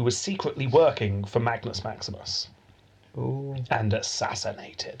general who was secretly working for Magnus Maximus. Ooh. and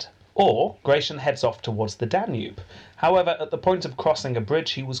assassinated. Or Gratian heads off towards the Danube. However, at the point of crossing a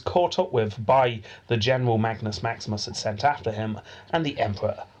bridge, he was caught up with by the general Magnus Maximus had sent after him, and the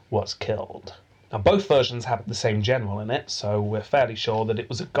emperor was killed. Now, both versions have the same general in it, so we're fairly sure that it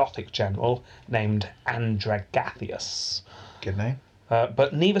was a Gothic general named Andragathius. Good name.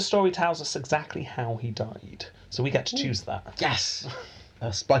 But neither story tells us exactly how he died, so we get to choose that. Yes.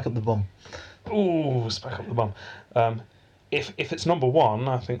 Spike up the bum. Ooh, Spike Up the Bum. If it's number one,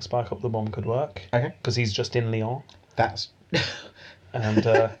 I think Spike Up the Bum could work. Okay. Because he's just in Lyon, That's. and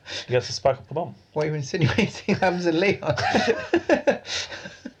he gets to Spike Up the Bum. What are you insinuating happens in Leon?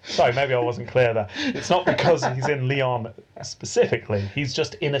 Sorry, maybe I wasn't clear there. It's not because he's in Lyon specifically. He's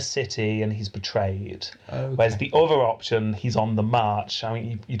just in a city and he's betrayed. Okay. Whereas the other option, he's on the march. I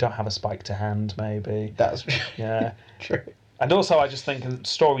mean, you don't have a spike to hand, maybe. That's Yeah. true. And also, I just think in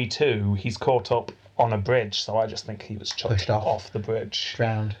story 2, he's caught up on a bridge, so I just think he was chucked Pushed off. the bridge.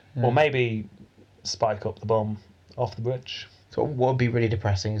 Drowned. Yeah. Or maybe Spike Up the Bum off the bridge. So what would be really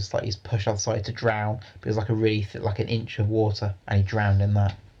depressing is like he's pushed off the side to drown, but there's like a really like an inch of water, and he drowned in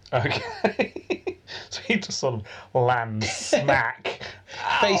that. Okay. So he just sort of lands smack.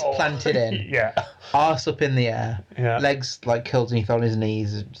 Face Ow. planted in. Yeah. Arse up in the air, Yeah. legs like curled underneath on his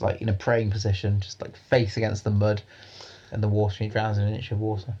knees, like in a praying position, just like face against the mud and the water, and he drowns in an inch of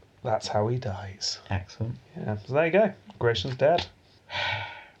water. That's how he dies. Excellent. Yeah. So there you go. Gratian's dead.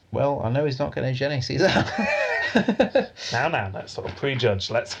 Well, I know he's not going to Jenny Caesar. Now, let's sort of prejudge.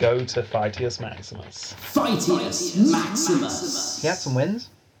 Let's go to Phytius Maximus. Phytius Maximus. He had some wins.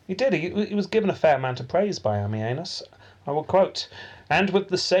 He did. He was given a fair amount of praise by Ammianus. I will quote, "And with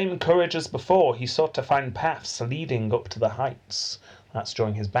the same courage as before, he sought to find paths leading up to the heights." That's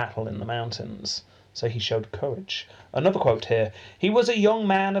during his battle in the mountains. So he showed courage. Another quote here. "He was a young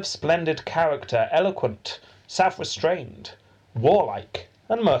man of splendid character, eloquent, self-restrained, warlike,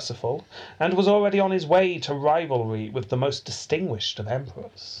 and merciful, and was already on his way to rivalry with the most distinguished of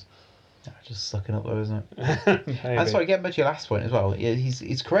emperors." Just sucking up though, isn't it? Maybe. And sorry, getting back to your last point as well. Yeah,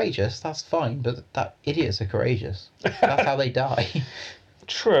 he's courageous. That's fine, but that idiots are courageous. That's how they die.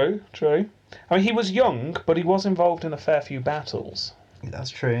 True. I mean, he was young, but he was involved in a fair few battles. That's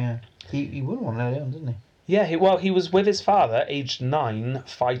true. Yeah, he won one early on, didn't he? Yeah, he was with his father, aged 9,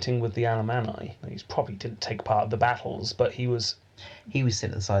 fighting with the Alemanni. He probably didn't take part in the battles, but he was... He was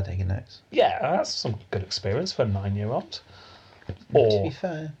sitting at the side taking notes. Yeah, that's some good experience for a 9-year-old. To Or be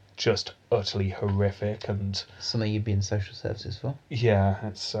fair, just utterly horrific and... something you'd be in social services for. Yeah,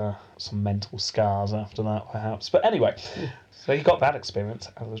 it's some mental scars after that, perhaps. But anyway, so he got that experience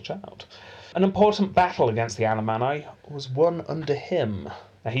as a child. An important battle against the Alemanni was won under him.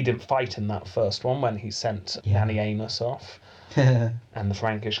 Now, he didn't fight in that first one when he sent Annianus off and the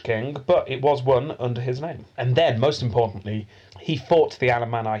Frankish king, but it was won under his name. And then, most importantly, he fought the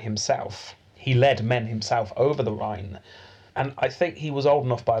Alemanni himself. He led men himself over the Rhine. And I think he was old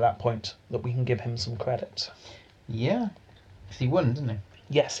enough by that point that we can give him some credit. Yeah, 'cause he won, didn't he?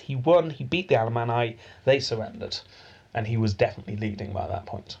 Yes, he won, he beat the Alemanni, they surrendered. And he was definitely leading by that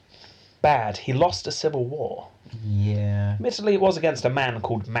point. Bad, he lost a civil war. Yeah. Admittedly, it was against a man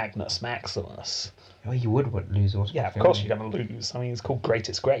called Magnus Maximus. Well, you would lose automatically. Yeah, of course you're going to lose. I mean, it's called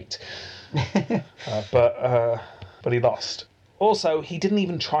Greatest Great. But he lost. Also, he didn't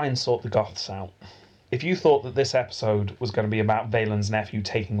even try and sort the Goths out. If you thought that this episode was going to be about Valen's nephew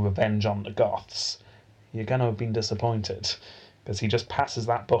taking revenge on the Goths, you're going to have been disappointed. Because he just passes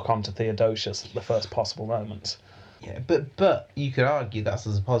that book on to Theodosius at the first possible moment. Yeah, but you could argue that's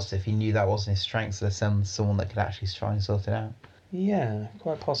as a positive. He knew that wasn't his strength, so they send someone that could actually try and sort it out. Yeah,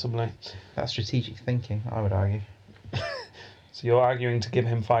 quite possibly. That's strategic thinking, I would argue. So you're arguing to give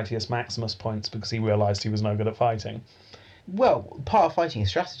him Phytius Maximus points because he realised he was no good at fighting. Well, part of fighting is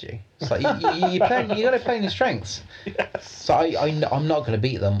strategy. It's like you got to play in your strengths. Yes. So I'm not going to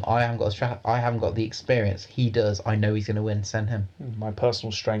beat them. I haven't got I haven't got the experience. He does. I know he's going to win. Send him. My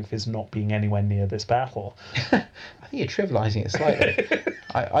personal strength is not being anywhere near this battle. I think you're trivialising it slightly.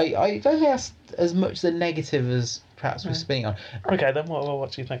 I don't think that's as much the negative as perhaps we're spinning on. Okay, then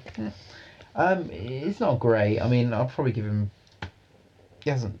what do you think? It's not great. I mean, I'll probably give him.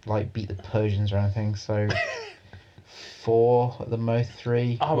 He hasn't like beat the Persians or anything, so 4 at the most,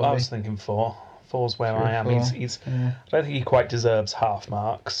 3. I was thinking 4. 4's where 3 or I am. 4. He's Yeah. I don't think he quite deserves half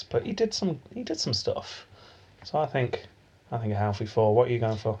marks, but he did some stuff. So I think a healthy 4. What are you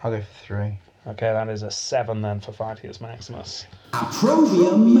going for? I'll go for 3. Okay, that is a 7 then for Phytius Maximus.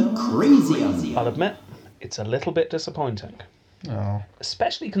 Approbium Crasium. I'll admit, it's a little bit disappointing. Oh.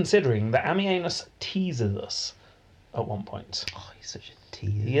 Especially considering that Ammianus teases us at one point. Oh, he's such a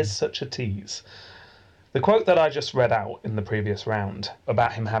tease. He is such a tease. The quote that I just read out in the previous round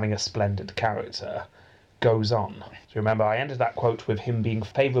about him having a splendid character goes on. So remember, I ended that quote with him being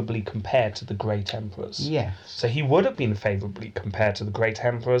favourably compared to the great emperors. Yes. So he would have been favourably compared to the great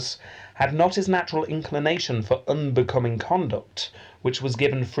emperors had not his natural inclination for unbecoming conduct, which was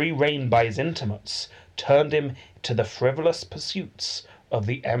given free rein by his intimates, turned him to the frivolous pursuits of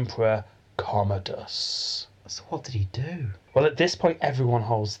the Emperor Commodus. So what did he do? Well, at this point, everyone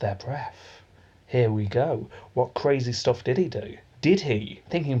holds their breath. Here we go. What crazy stuff did he do? Did he,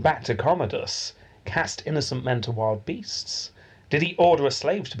 thinking back to Commodus, cast innocent men to wild beasts? Did he order a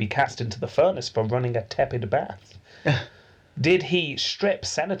slave to be cast into the furnace for running a tepid bath? Did he strip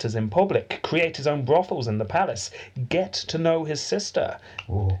senators in public, create his own brothels in the palace, get to know his sister?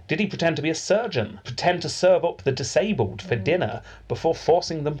 Ooh. Did he pretend to be a surgeon, pretend to serve up the disabled for dinner before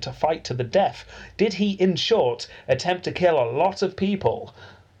forcing them to fight to the death? Did he, in short, attempt to kill a lot of people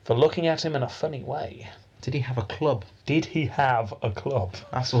for looking at him in a funny way? Did he have a club? Did he have a club?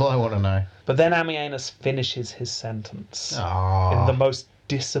 That's all I want to know. But then Ammianus finishes his sentence Ah. in the most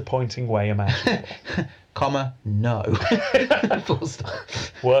disappointing way imaginable. Comma, no. Full stop.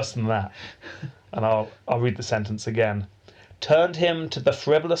 Worse than that. And I'll read the sentence again. Turned him to the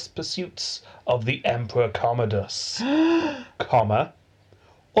frivolous pursuits of the Emperor Commodus, comma,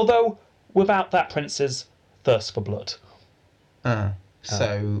 although without that prince's thirst for blood.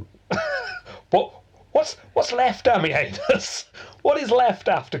 So, What's left, Ammianus? What is left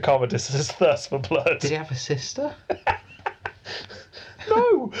after Commodus's thirst for blood? did he have a sister?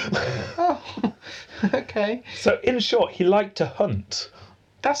 No! Oh, okay. So, in short, he liked to hunt.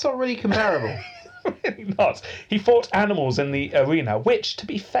 That's not really comparable. Really not. He fought animals in the arena, which, to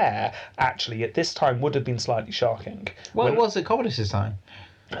be fair, actually, at this time would have been slightly shocking. Well, it was at Commodus's time.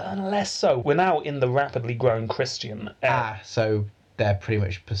 Less so. We're now in the rapidly growing Christian era. So they're pretty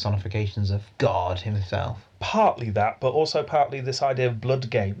much personifications of God himself. Partly that, but also partly this idea of blood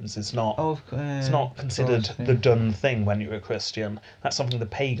games is not... Oh, It's not considered the done thing when you're a Christian. That's something the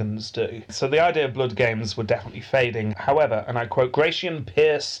pagans do. So the idea of blood games were definitely fading. However, and I quote, Gratian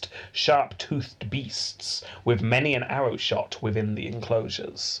pierced sharp-toothed beasts with many an arrow shot within the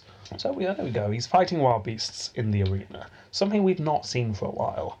enclosures. So there we go. He's fighting wild beasts in the arena. Something we've not seen for a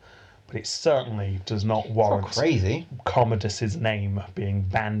while. But it certainly does not warrant crazy. Commodus's name being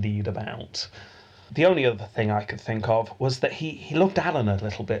bandied about. The only other thing I could think of was that he loved Alan a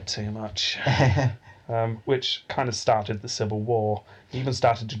little bit too much, which kind of started the Civil War. He even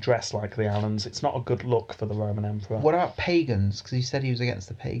started to dress like the Alans. It's not a good look for the Roman Emperor. What about pagans? Because he said he was against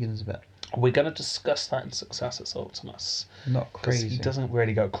the pagans a bit. We're going to discuss that in Successus Ultimus. Not crazy. He doesn't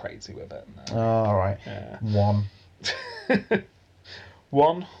really go crazy with it. No. Oh, all right. Yeah. One.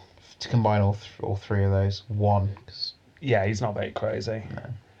 One? To combine all three of those. One. Yeah, he's not very crazy. No.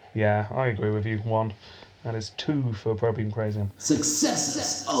 Yeah, I agree with you. One. That is two for Appropriate Crazy.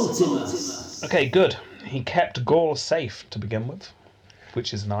 Successus Ultimus. Okay, good. He kept Gaul safe to begin with,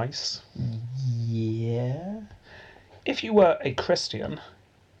 which is nice. Yeah. If you were a Christian,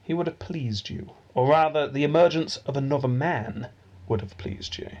 he would have pleased you. Or rather, the emergence of another man would have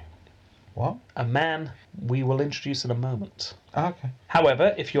pleased you. What? A man we will introduce in a moment. Oh, okay.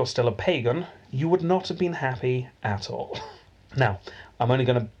 However, if you're still a pagan, you would not have been happy at all. Now, I'm only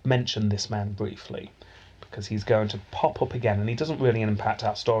going to mention this man briefly, because he's going to pop up again, and he doesn't really impact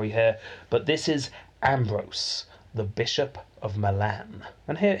our story here, but this is Ambrose, the Bishop of Milan.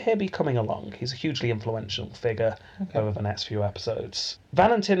 And he'll be coming along. He's a hugely influential figure over the next few episodes.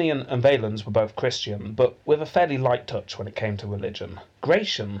 Valentinian and Valens were both Christian, but with a fairly light touch when it came to religion.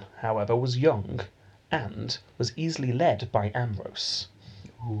 Gratian, however, was young and was easily led by Ambrose,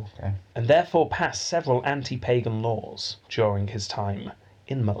 Ooh, okay. and therefore passed several anti-pagan laws during his time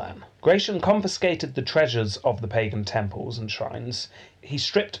in Milan. Gratian confiscated the treasures of the pagan temples and shrines. He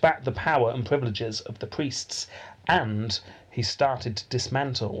stripped back the power and privileges of the priests, and he started to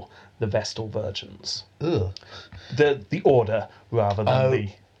dismantle the Vestal Virgins. Ugh. The order, rather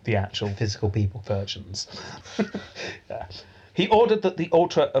than the actual Physical people. virgins. Yeah. He ordered that the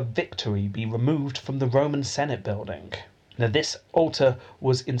altar of victory be removed from the Roman Senate building. Now, this altar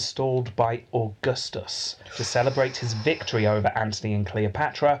was installed by Augustus to celebrate his victory over Antony and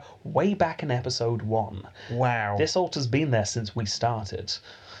Cleopatra way back in episode 1. Wow. This altar's been there since we started.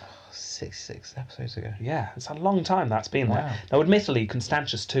 6 episodes ago. Yeah, it's a long time that's been Wow. there. Now, admittedly,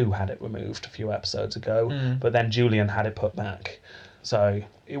 Constantius II had it removed a few episodes ago, but then Julian had it put back. So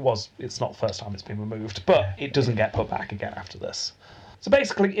it's not the first time it's been removed, but it doesn't get put back again after this. So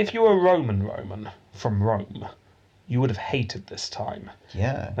basically, if you were a Roman from Rome, you would have hated this time.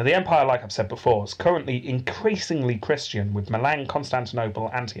 Yeah. Now, the empire, like I've said before, is currently increasingly Christian, with Milan,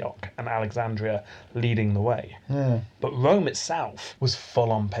 Constantinople, Antioch, and Alexandria leading the way. Yeah. But Rome itself was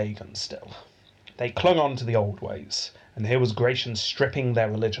full-on pagan still. They clung on to the old ways, and here was Gratian stripping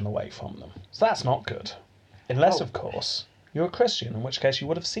their religion away from them. So that's not good. Unless, of course, you're a Christian, in which case you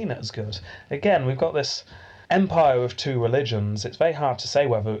would have seen it as good. Again, we've got this empire of two religions. It's very hard to say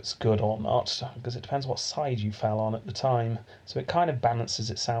whether it's good or not, because it depends what side you fell on at the time. So it kind of balances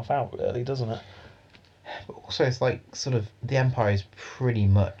itself out, really, doesn't it? But also, it's like sort of the empire is pretty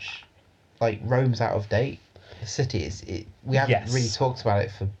much like Rome's out of date. The city is. We haven't really talked about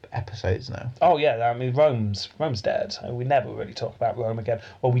it for episodes now. Oh yeah, I mean Rome's dead. We never really talk about Rome again.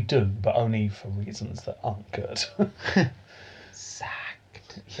 Well, we do, but only for reasons that aren't good.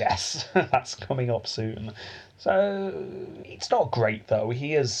 Sacked. Yes, that's coming up soon. So it's not great though.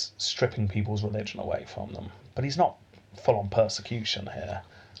 He is stripping people's religion away from them, but he's not full on persecution here.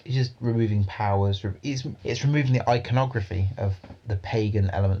 He's just removing powers. It's removing the iconography of the pagan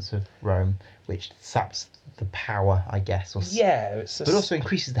elements of Rome, which saps the power, I guess. But also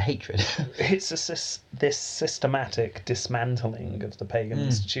increases the hatred. It's this systematic dismantling of the pagan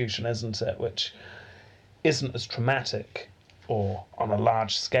institution, isn't it? Which isn't as traumatic or on a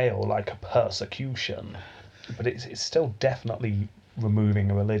large scale like a persecution, but it's still definitely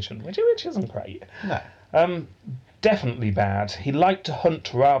removing a religion, which isn't great. No. Definitely bad. He liked to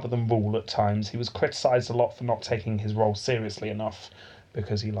hunt rather than rule at times. He was criticised a lot for not taking his role seriously enough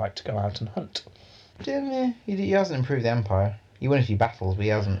because he liked to go out and hunt. Yeah, he hasn't improved the empire. He won a few battles, but he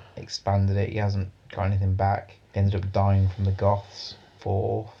hasn't expanded it. He hasn't got anything back. He ended up dying from the Goths.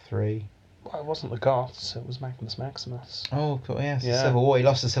 4-3. Well, it wasn't the Goths, it was Magnus Maximus. Oh, cool, yes. Yeah. Civil War. He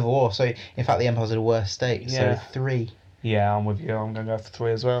lost the Civil War, so in fact the empire's in a worse state. Yeah. So 3. Yeah, I'm with you. I'm going to go for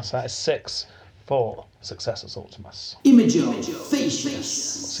 3 as well. So that is 6 for Successus Ultimus. Imago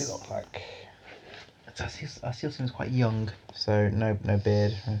Facius. What's he look like? I still seems quite young, so no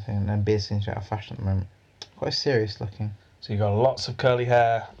beard or anything. No beard seems out of fashion at the moment. Quite serious looking. So you got lots of curly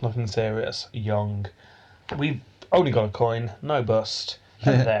hair, looking serious, young. We've only got a coin, no bust,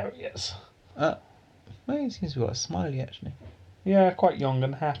 and there he is. Well, he seems to be quite smiley actually. Yeah, quite young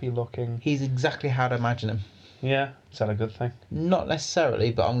and happy looking. He's exactly how I'd imagine him. Yeah, is that a good thing? Not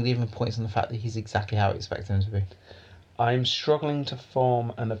necessarily, but I'm going to give him points on the fact that he's exactly how I expect him to be. I'm struggling to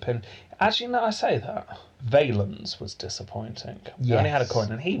form an opinion. Actually, no, I say that. Valens was disappointing. He only had a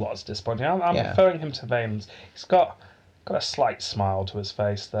coin, and he was disappointing. I'm preferring him to Valens. He's got a slight smile to his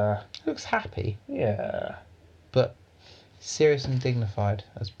face there. He looks happy. Yeah. But serious and dignified,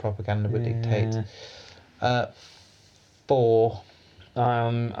 as propaganda would dictate. 4.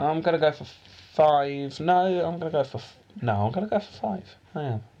 I'm going to go for 5. No, I'm going to go for 5. I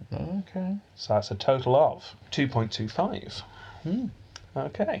am. Okay. So that's a total of 2.25.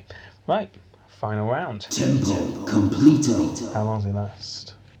 Okay. Right. Final round. Tempo completo. How long does it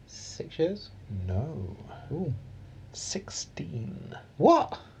last? 6 years? No. Ooh. 16.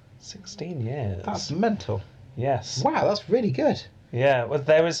 What? 16 years. That's mental. Yes. Wow, that's really good. Yeah, well,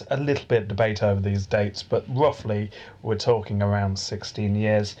 there is a little bit of debate over these dates, but roughly we're talking around 16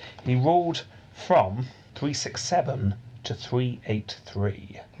 years. He ruled from 367 to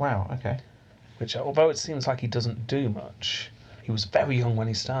 383. Wow, okay. Which, although it seems like he doesn't do much, he was very young when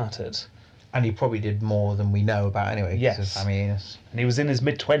he started. And he probably did more than we know about anyway. Yes. Of Ammianus. And he was in his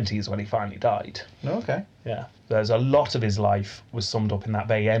mid-20s when he finally died. Oh, okay. Yeah. There's a lot of his life was summed up in that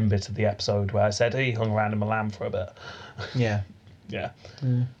very end bit of the episode where I said he hung around in Milan for a bit. Yeah. Yeah.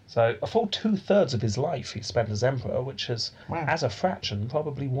 So a full 2/3 of his life he spent as emperor, which is, as a fraction,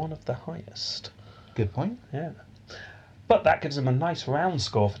 probably one of the highest. Good point. Yeah. But that gives him a nice round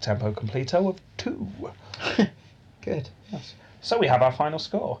score for Tempo Completo of 2. Good. Yes. So we have our final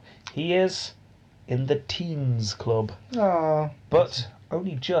score. He is in the teens club. Oh. But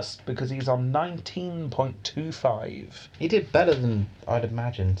only just, because he's on 19.25. He did better than I'd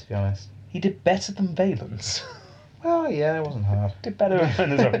imagined, to be honest. He did better than Valens. Well, yeah, it wasn't hard. Did better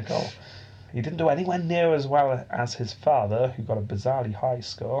than his own goal. He didn't do anywhere near as well as his father, who got a bizarrely high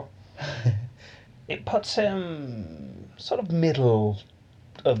score. It puts him sort of middle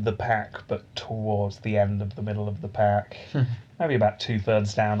of the pack, but towards the end of the middle of the pack. Maybe about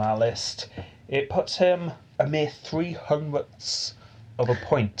 2/3 down our list. It puts him a mere 0.03 of a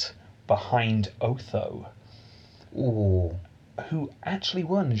point behind Otho. Ooh. Who actually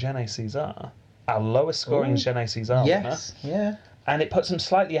won Gene Caesar. Our lowest scoring Gene Caesar winner. Yeah. And it puts him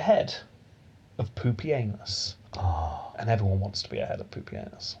slightly ahead of Pupienus. Oh. And everyone wants to be ahead of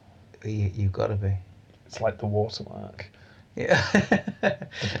Pupienus. You've got to be. It's like the watermark. Yeah. The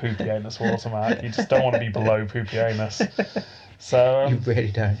poopy anus watermark. You just don't want to be below poopy anus. So, You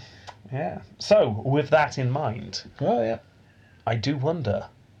really don't. yeah. So, with that in mind, Oh, yeah. I do wonder.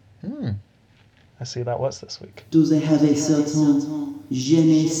 Hmm. Let's see how that works this week. Do they have a certain je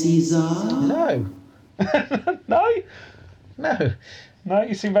ne sais No. No? No. No,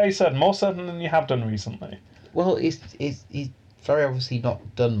 you seem very certain. More certain than you have done recently. Well, he's very obviously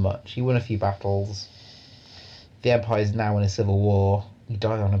not done much. He won a few battles. The Empire's now in a civil war. He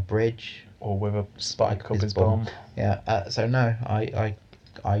died on a bridge. Or with a spike up his his bum. Yeah. So no, I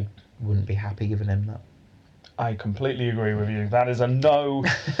wouldn't be happy giving him that. I completely agree with you. That is a no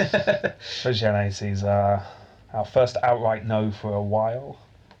for Je ne sais our first outright no for a while.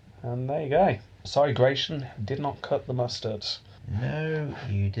 And there you go. Sorry, Gratian, did not cut the mustard. No,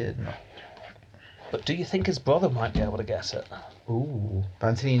 you did not. But do you think his brother might be able to get it? Ooh,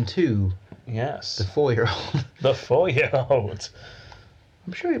 Valentinian 2, Yes. the 4-year-old. The 4-year-old.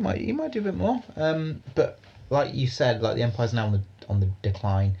 I'm sure he might do a bit more. But like you said, like the Empire's now on the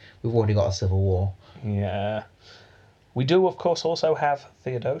decline. We've already got a civil war. Yeah. We do, of course, also have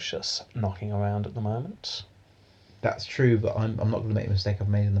Theodosius knocking around at the moment. That's true, but I'm not going to make the mistake I've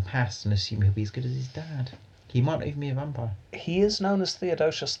made in the past and assume he'll be as good as his dad. He might not even be a vampire. He is known as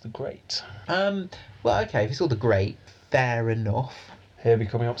Theodosius the Great. Well, okay, if he's called the Great, fair enough. He'll be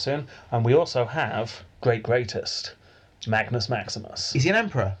coming up soon. And we also have Greatest, Magnus Maximus. Is he an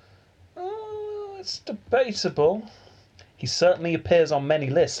emperor? It's debatable. He certainly appears on many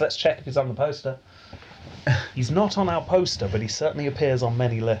lists. Let's check if he's on the poster. He's not on our poster, but he certainly appears on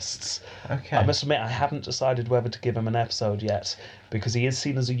many lists. Okay. I must admit, I haven't decided whether to give him an episode yet, because he is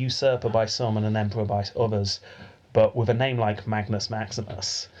seen as a usurper by some and an emperor by others. But with a name like Magnus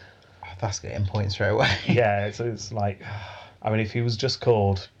Maximus, Oh, that's getting points straight away. yeah, it's like, I mean, if he was just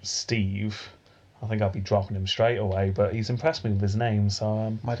called Steve, I think I'd be dropping him straight away. But he's impressed me with his name,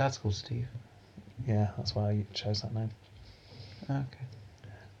 so My dad's called Steve. yeah, that's why I chose that name. Okay.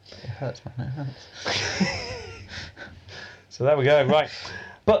 It hurts, man. It hurts. So there we go, right.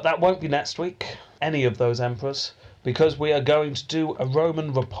 But that won't be next week, any of those emperors, because we are going to do a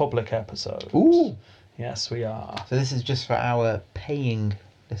Roman Republic episode. Ooh. Yes, we are. So this is just for our paying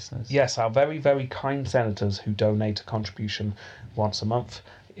listeners. Yes, our very, very kind senators who donate a contribution once a month.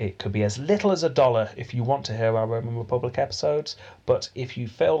 It could be as little as $1 if you want to hear our Roman Republic episodes, but if you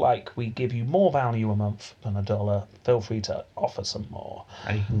feel like we give you more value a month than $1, feel free to offer some more.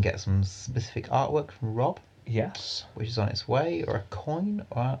 And you can get some specific artwork from Rob, Yes, which is on its way, or a coin,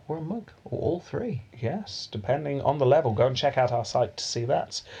 or a mug, or all three. yes, depending on the level. Go and check out our site to see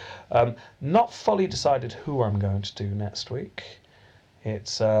that. Not fully decided who I'm going to do next week.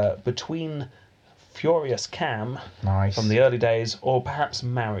 It's between Furious Cam Nice. from the early days, or perhaps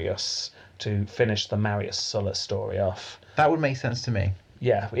Marius to finish the Marius Sulla story off. That would make sense to me.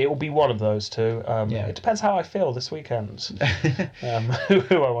 Yeah, it will be one of those two. Yeah. It depends how I feel this weekend.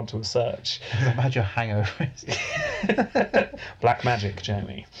 Who I want to research. I've had your hangover. Black magic,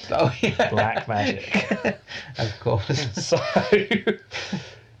 Jamie. Oh, yeah. Black magic. Of course. So,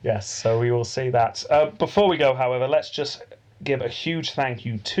 yes, so we will see that. Before we go, however, let's just give a huge thank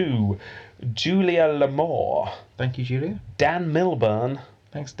you to Julia Lamore, Thank you, Julia. Dan Milburn,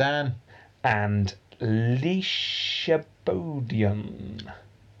 Thanks, Dan. and Lishabodian.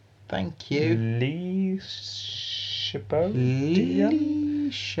 Thank you.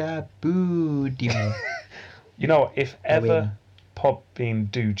 Lishabodian? Lishabodian. You know what, if ever Win.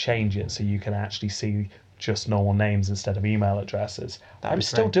 Podbean do change it so you can actually see just normal names instead of email addresses, That'd I'm be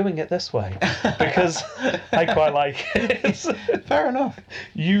still great. doing it this way because I quite like it. Fair enough.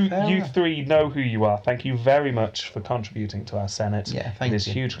 You Fair enough. three know who you are. Thank you very much for contributing to our Senate. Yeah, thank It is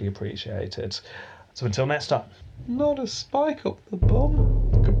you. hugely appreciated. So until next time, Not a spike up the bum.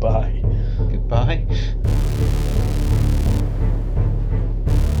 goodbye. Goodbye.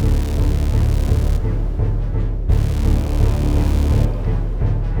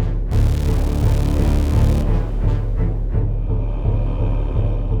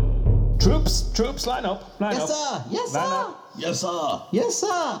 Troops, line up. Line Yes, up. sir. Yes, Line sir. up. Yes, sir. Yes,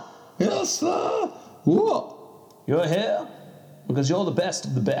 sir. Yes, sir. What? You're here because you're the best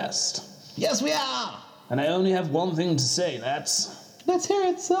of the best. Yes, we are. And I only have one thing to say, that's Let's hear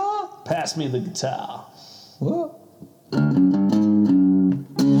it, sir. pass me the guitar. What?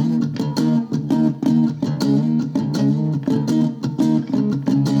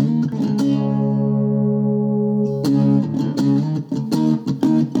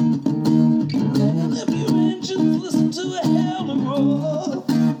 If your engines listen to a hell of roar,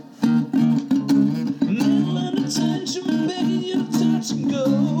 mental and attention begging you to touch and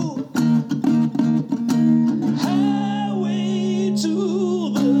go. Highway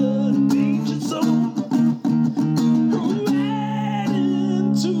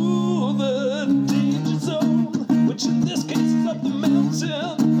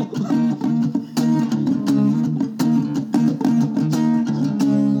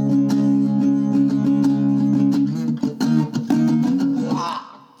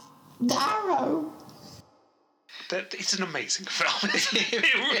It's an amazing film. It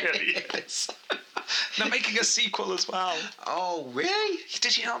really is. They're making a sequel as well. Oh, really?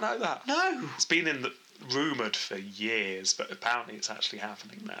 Did you not know that? No. It's been rumoured for years, but apparently it's actually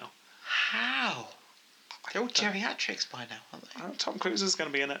happening now. How? They're all geriatrics by now, aren't they? Tom Cruise is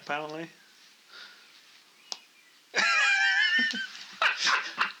going to be in it, apparently.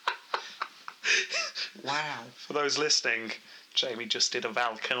 Wow. For those listening, Jamie just did a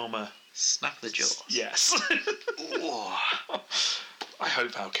Val Kilmer. Snap the jaws. Yes. Whoa. I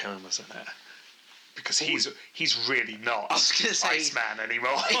hope Val Kilmer's in it. Because he's really not I was gonna say, Iceman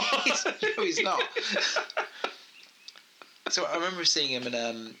anymore. No, he's not. So I remember seeing him in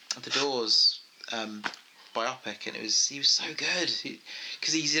The Doors biopic, and he was so good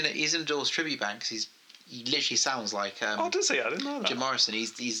because he's in a Doors tribute band because he literally sounds like Oh, does he? I didn't know that. Jim Morrison.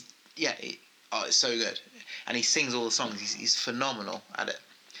 It's so good, and he sings all the songs. He's phenomenal at it.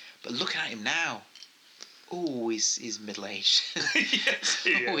 But looking at him now, he's middle aged. Yes,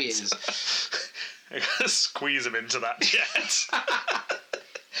 he He is. is. I gotta squeeze him into that jet.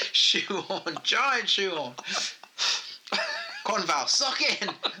 Shoehorn, giant shoehorn. Come on, Val, suck in.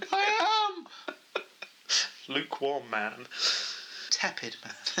 I am Lukewarm man. tepid,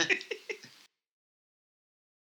 man.